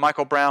 And so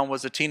Michael Brown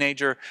was a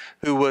teenager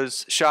who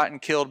was shot and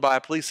killed by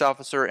a police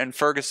officer in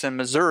Ferguson,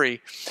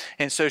 Missouri.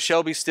 And so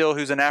Shelby Steele,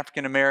 who's an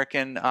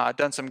African-American,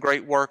 done some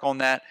great work on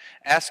that,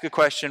 asked a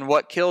question,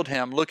 what killed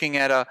him, looking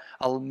at a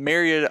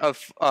myriad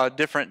of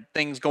different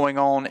things going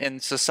on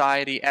in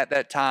society at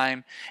that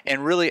time,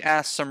 and really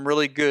asked some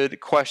really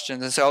good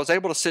questions. And so I was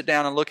able to sit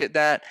down and look at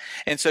that.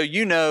 And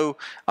so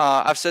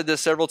I've said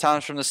this several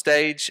times from the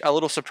stage, a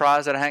little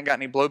surprised that I hadn't got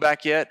any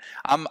blowback yet.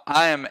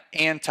 I am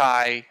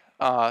anti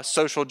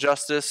social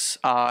justice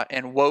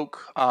and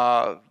woke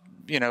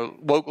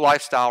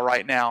lifestyle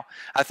right now.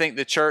 I think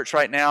the church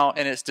right now,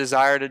 in its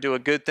desire to do a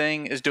good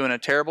thing, is doing a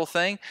terrible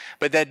thing.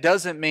 But that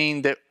doesn't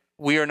mean that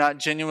we are not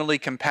genuinely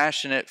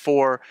compassionate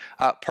for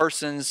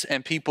persons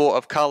and people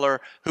of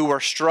color who are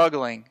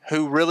struggling,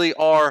 who really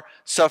are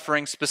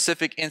suffering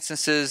specific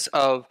instances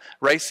of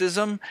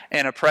racism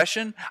and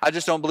oppression. I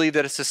just don't believe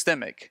that it's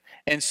systemic.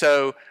 And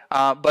so,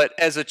 but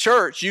as a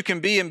church, you can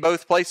be in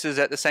both places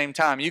at the same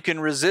time. You can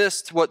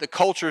resist what the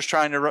culture is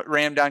trying to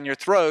ram down your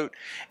throat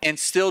and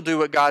still do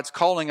what God's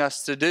calling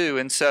us to do.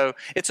 And so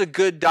it's a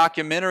good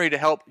documentary to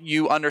help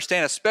you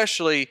understand,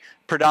 especially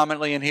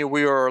predominantly in here,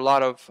 there are a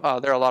lot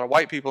of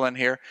white people in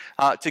here,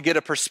 to get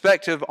a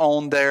perspective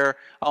on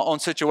on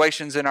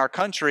situations in our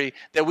country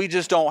that we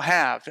just don't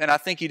have. And I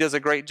think he does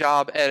a great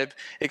job at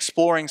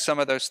exploring some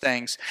of those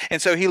things.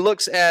 And so he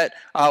looks at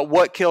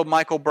what killed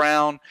Michael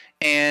Brown.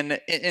 And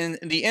in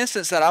the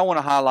instance that I want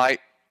to highlight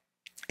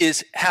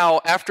is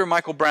how after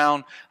Michael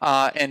Brown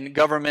and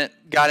government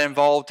got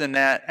involved in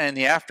that and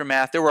the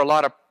aftermath, there were a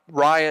lot of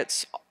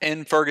riots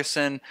in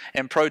Ferguson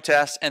and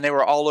protests, and they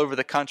were all over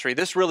the country.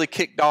 This really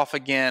kicked off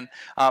again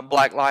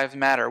Black Lives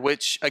Matter,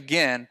 which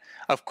again,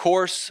 of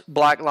course,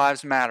 Black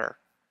Lives Matter.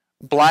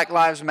 Black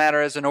Lives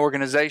Matter as an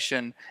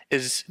organization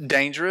is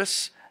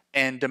dangerous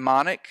and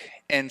demonic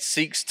and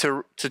seeks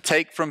to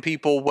take from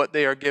people what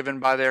they are given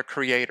by their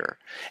Creator.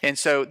 And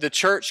so the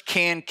church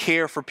can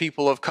care for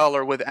people of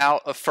color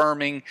without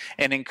affirming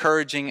and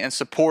encouraging and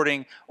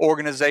supporting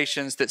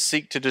organizations that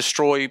seek to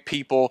destroy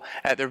people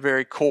at their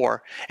very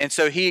core. And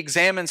so he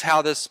examines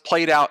how this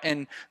played out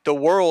in the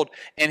world,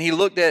 and he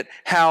looked at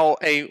how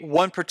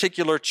one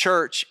particular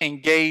church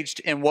engaged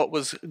in what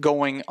was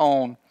going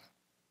on.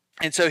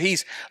 And so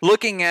he's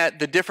looking at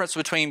the difference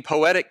between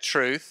poetic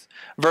truth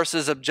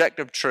versus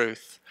objective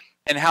truth,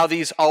 and how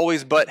these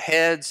always butt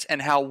heads,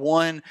 and how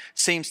one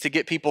seems to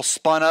get people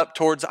spun up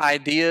towards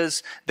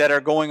ideas that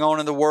are going on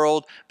in the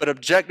world, but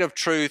objective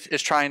truth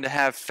is trying to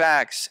have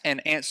facts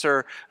and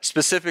answer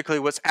specifically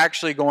what's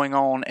actually going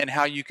on and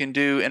how you can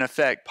do, in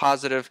effect,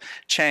 positive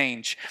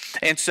change.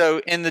 And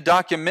so in the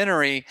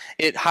documentary,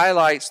 it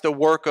highlights the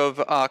work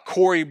of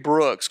Corey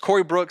Brooks.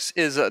 Corey Brooks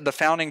is the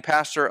founding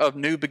pastor of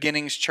New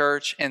Beginnings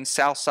Church in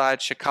Southside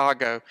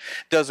Chicago,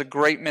 does a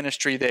great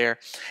ministry there.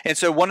 And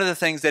so one of the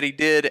things that he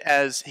did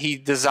as he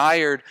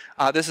desired,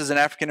 this is an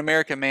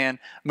African-American man,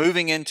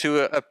 moving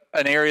into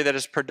an area that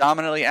is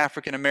predominantly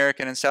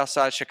African-American in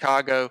Southside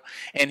Chicago,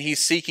 and he's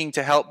seeking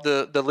to help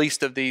the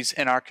least of these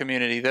in our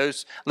community,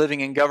 those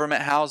living in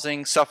government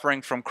housing,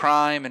 suffering from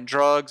crime and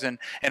drugs and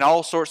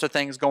all sorts of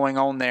things going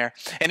on there.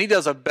 And he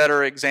does a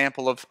better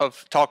example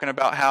of talking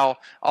about how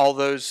all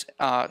those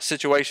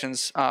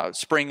situations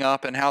spring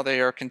up and how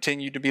they are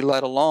continued to be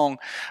led along.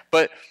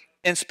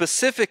 And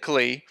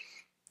specifically,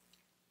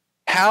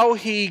 how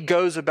he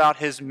goes about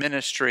his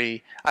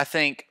ministry, I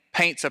think,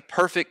 paints a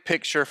perfect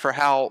picture for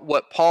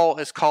what Paul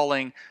is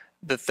calling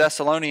the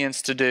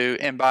Thessalonians to do,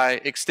 and by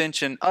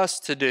extension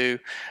us to do,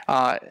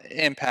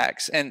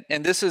 impacts. And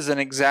this is an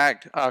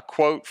exact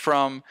quote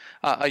from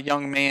a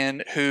young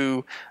man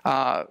who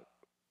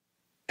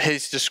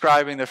he's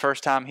describing the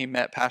first time he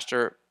met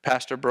Pastor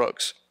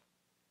Brooks.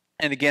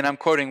 And again, I'm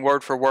quoting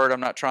word for word.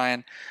 I'm not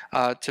trying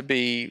to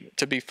be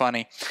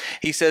funny.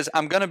 He says,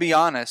 "I'm going to be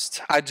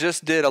honest. I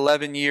just did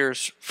 11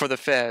 years for the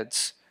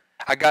feds.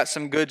 I got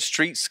some good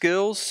street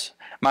skills.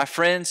 My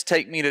friends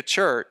take me to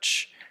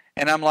church.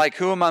 And I'm like,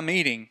 who am I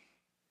meeting?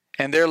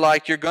 And they're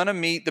like, you're going to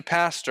meet the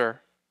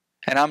pastor.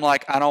 And I'm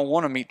like, I don't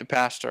want to meet the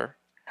pastor.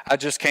 I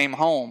just came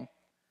home.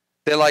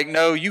 They're like,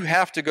 no, you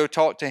have to go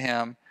talk to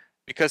him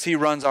because he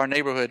runs our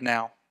neighborhood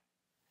now.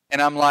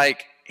 And I'm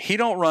like, he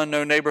don't run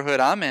no neighborhood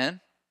I'm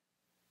in.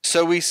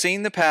 So we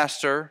seen the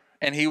pastor,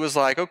 and he was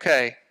like,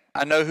 okay,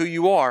 I know who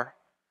you are.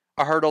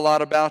 I heard a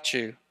lot about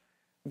you.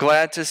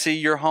 Glad to see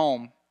you're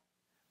home.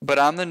 But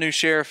I'm the new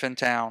sheriff in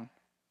town.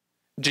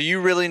 Do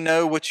you really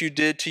know what you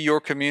did to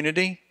your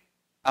community?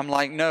 I'm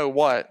like, no,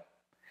 what?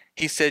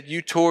 He said,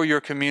 you tore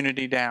your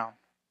community down.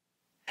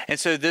 And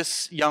so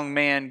this young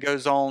man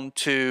goes on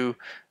to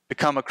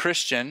become a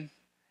Christian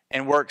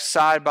and work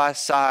side by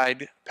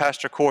side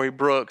Pastor Corey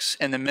Brooks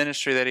in the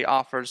ministry that he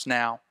offers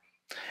now.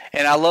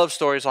 And I love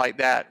stories like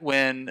that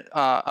when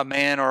a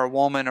man or a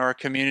woman or a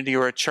community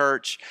or a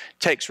church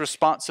takes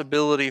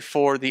responsibility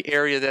for the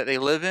area that they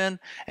live in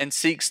and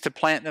seeks to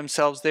plant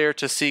themselves there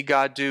to see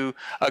God do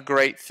a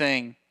great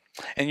thing.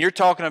 And you're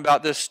talking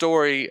about this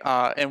story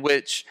in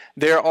which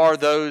there are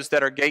those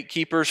that are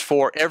gatekeepers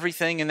for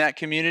everything in that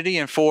community,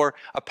 and for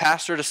a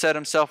pastor to set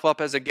himself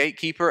up as a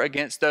gatekeeper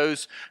against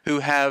those who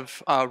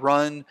have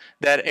run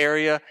that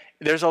area.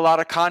 There's a lot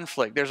of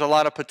conflict. There's a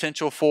lot of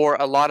potential for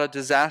a lot of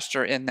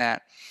disaster in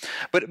that.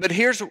 But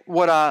here's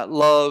what I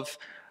love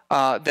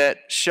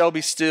that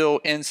Shelby Steele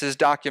ends his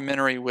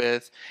documentary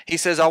with. He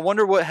says, I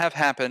wonder what have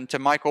happened to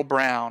Michael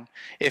Brown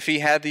if he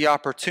had the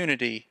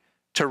opportunity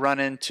to run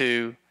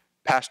into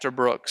Pastor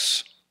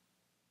Brooks.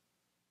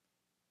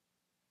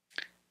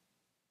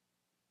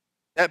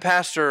 That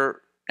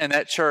pastor and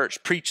that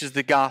church preaches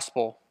the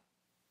gospel.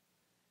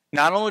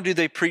 Not only do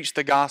they preach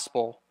the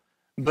gospel,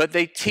 but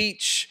they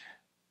teach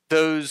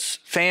those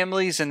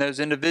families and those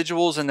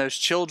individuals and those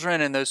children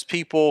and those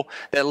people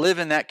that live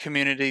in that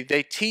community,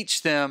 they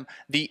teach them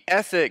the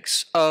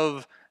ethics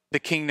of the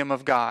kingdom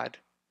of God,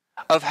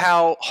 of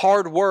how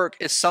hard work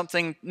is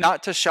something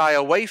not to shy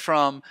away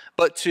from,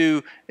 but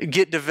to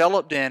get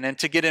developed in and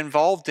to get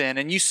involved in.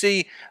 And you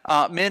see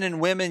men and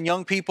women,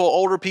 young people,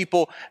 older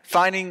people,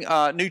 finding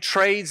new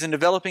trades and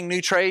developing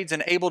new trades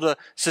and able to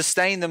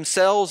sustain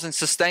themselves and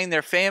sustain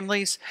their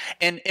families.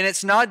 And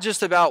it's not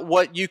just about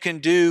what you can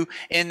do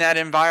in that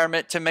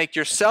environment to make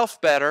yourself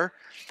better,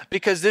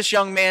 because this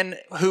young man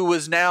who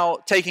was now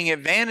taking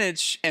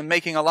advantage and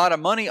making a lot of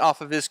money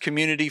off of his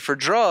community for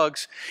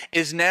drugs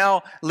is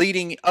now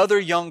leading other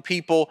young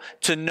people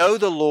to know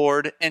the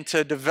Lord and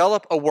to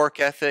develop a work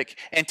ethic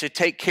and to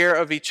take care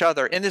of each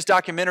other. In this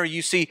documentary,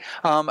 you see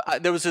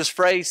there was this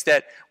phrase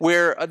that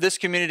where this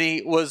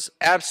community was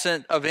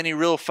absent of any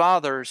real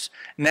fathers,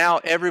 now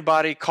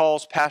everybody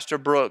calls Pastor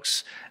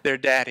Brooks their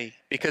daddy,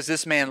 because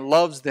this man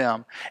loves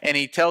them and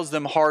he tells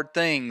them hard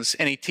things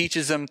and he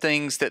teaches them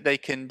things that they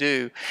can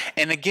do.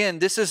 And again,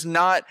 this is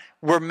not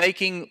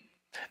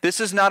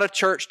a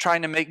church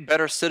trying to make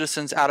better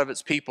citizens out of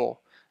its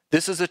people.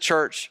 This is a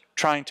church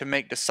trying to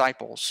make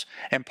disciples.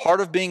 And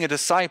part of being a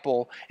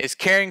disciple is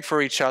caring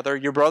for each other,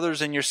 your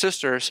brothers and your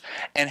sisters,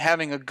 and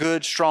having a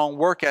good, strong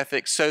work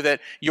ethic so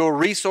that your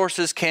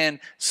resources can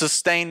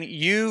sustain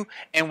you,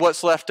 and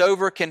what's left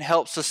over can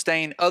help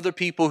sustain other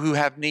people who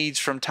have needs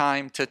from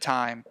time to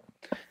time.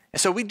 And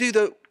so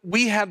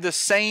we have the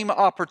same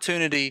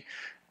opportunity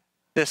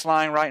that's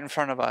lying right in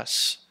front of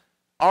us.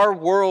 Our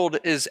world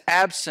is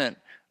absent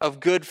of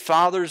good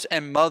fathers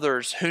and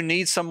mothers who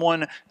need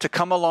someone to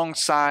come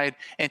alongside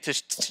and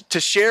to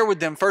share with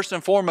them, first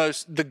and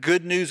foremost, the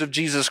good news of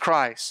Jesus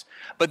Christ,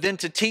 but then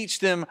to teach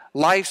them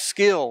life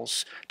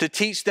skills, to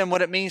teach them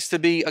what it means to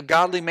be a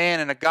godly man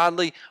and a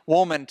godly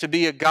woman, to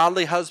be a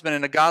godly husband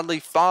and a godly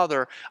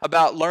father,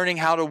 about learning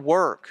how to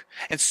work.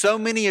 And so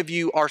many of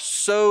you are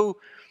so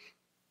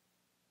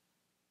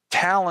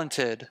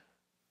talented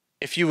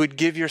if you would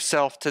give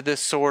yourself to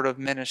this sort of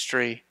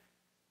ministry,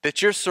 that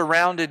you're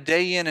surrounded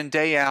day in and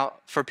day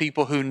out for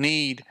people who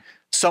need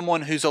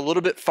someone who's a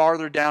little bit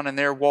farther down in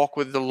their walk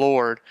with the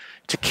Lord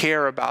to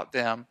care about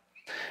them.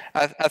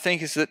 I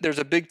think it's that there's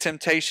a big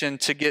temptation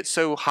to get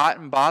so hot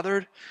and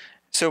bothered,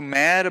 so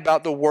mad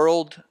about the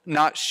world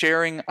not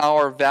sharing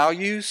our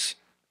values,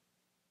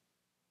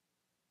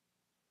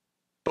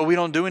 but we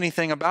don't do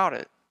anything about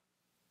it.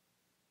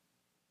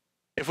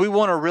 If we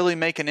want to really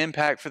make an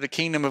impact for the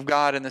kingdom of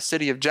God in the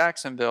city of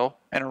Jacksonville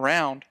and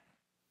around,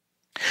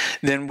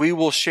 then we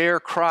will share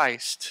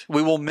Christ.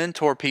 We will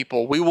mentor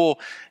people. We will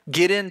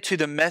get into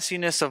the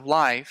messiness of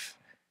life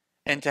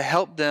and to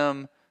help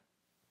them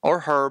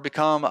or her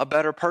become a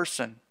better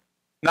person.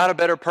 Not a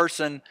better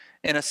person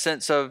in a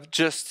sense of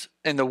just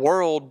in the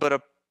world, but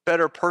a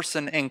better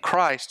person in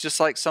Christ, just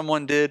like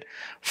someone did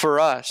for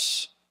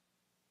us.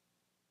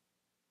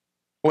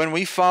 When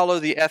we follow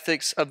the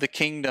ethics of the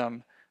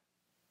kingdom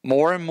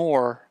more and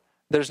more,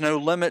 there's no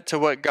limit to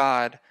what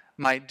God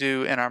might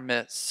do in our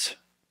midst.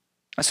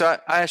 So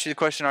I ask you the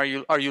question,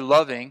 are you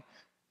loving?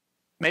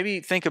 Maybe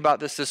think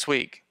about this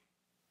week.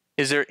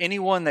 Is there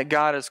anyone that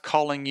God is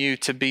calling you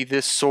to be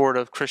this sort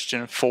of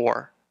Christian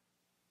for?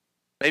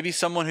 Maybe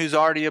someone who's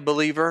already a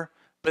believer,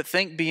 but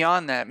think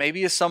beyond that.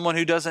 Maybe it's someone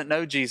who doesn't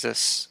know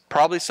Jesus.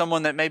 Probably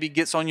someone that maybe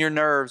gets on your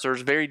nerves or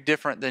is very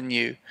different than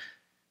you.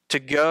 To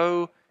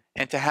go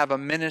and to have a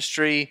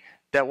ministry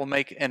that will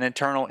make an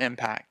eternal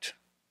impact.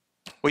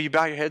 Will you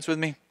bow your heads with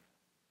me?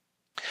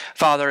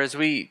 Father, as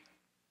we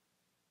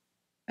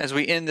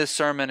end this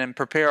sermon and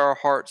prepare our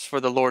hearts for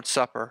the Lord's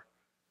Supper,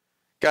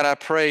 God, I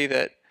pray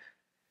that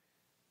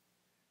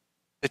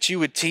you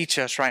would teach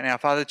us right now,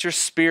 Father, that your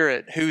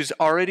Spirit, who's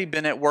already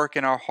been at work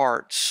in our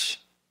hearts,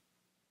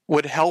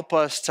 would help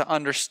us to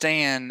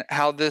understand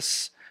how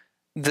this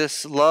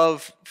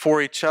love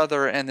for each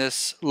other and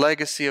this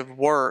legacy of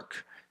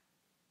work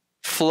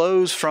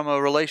flows from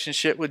a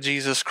relationship with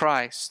Jesus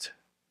Christ.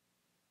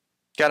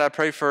 God, I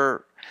pray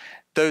for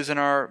those in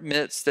our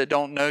midst that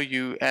don't know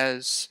you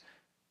as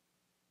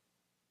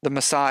the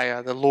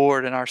Messiah, the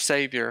Lord and our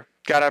Savior.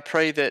 God, I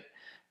pray that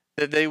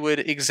that they would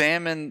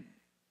examine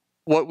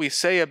what we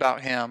say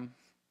about him,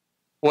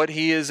 what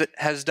he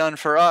has done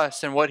for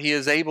us and what he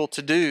is able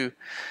to do,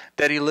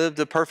 that he lived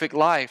a perfect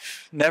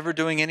life, never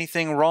doing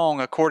anything wrong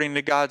according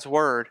to God's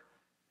word,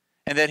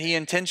 and that he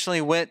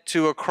intentionally went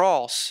to a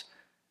cross,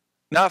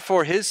 not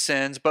for his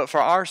sins, but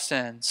for our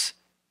sins,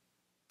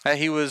 that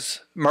he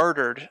was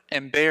murdered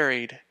and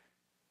buried.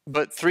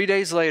 But 3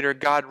 days later,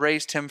 God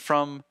raised him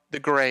from the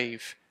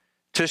grave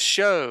to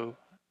show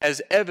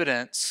as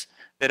evidence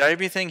that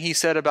everything he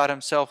said about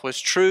himself was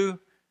true,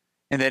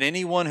 and that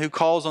anyone who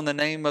calls on the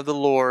name of the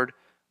Lord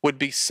would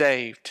be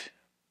saved.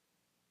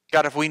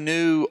 God, if we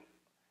knew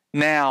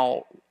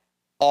now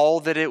all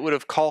that it would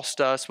have cost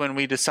us when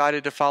we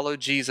decided to follow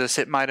Jesus,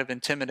 it might have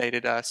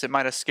intimidated us. It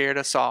might have scared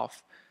us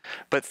off.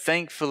 But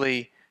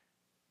thankfully,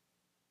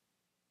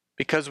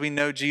 because we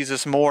know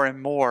Jesus more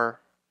and more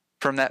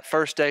from that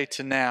first day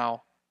to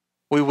now,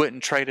 we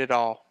wouldn't trade it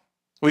all.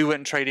 We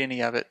wouldn't trade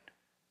any of it.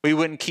 We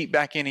wouldn't keep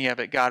back any of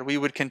it, God. We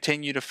would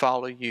continue to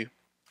follow you.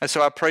 And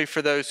so I pray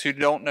for those who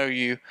don't know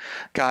you,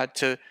 God,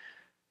 to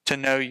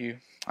know you.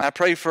 I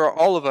pray for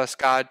all of us,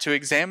 God, to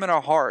examine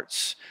our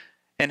hearts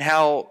and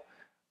how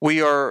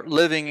we are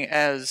living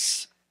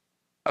as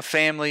a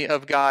family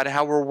of God,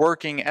 how we're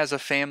working as a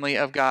family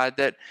of God,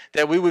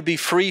 that we would be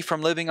free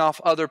from living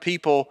off other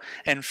people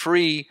and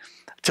free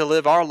to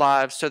live our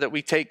lives so that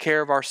we take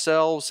care of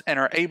ourselves and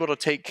are able to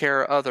take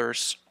care of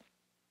others.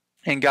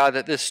 And God,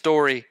 that this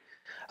story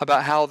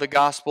about how the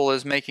gospel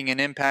is making an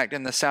impact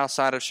in the south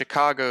side of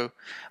Chicago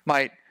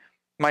might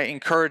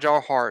encourage our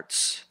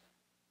hearts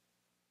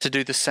to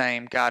do the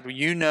same. God,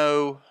 you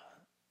know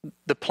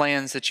the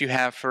plans that you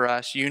have for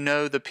us. You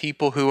know the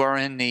people who are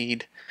in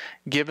need.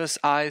 Give us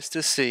eyes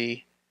to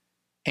see,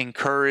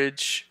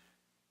 encourage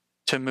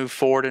to move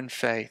forward in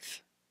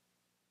faith.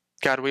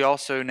 God, we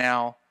also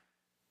now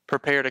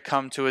prepare to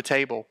come to a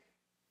table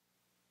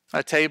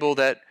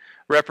that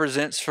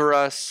represents for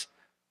us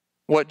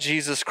what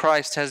Jesus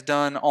Christ has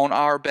done on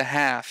our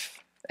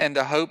behalf and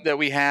the hope that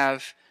we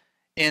have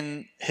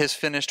in his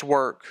finished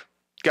work.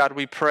 God,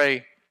 we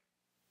pray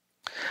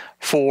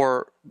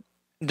for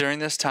during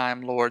this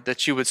time, Lord,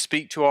 that you would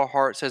speak to our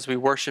hearts as we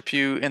worship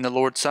you in the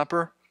Lord's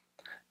Supper,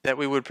 that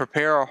we would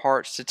prepare our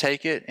hearts to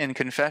take it in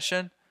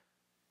confession.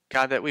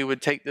 God, that we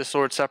would take this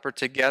Lord's Supper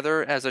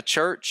together as a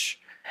church,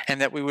 and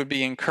that we would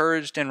be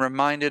encouraged and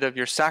reminded of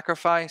your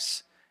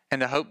sacrifice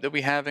and the hope that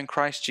we have in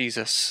Christ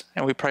Jesus.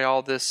 And we pray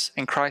all this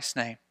in Christ's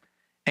name.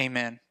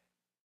 Amen.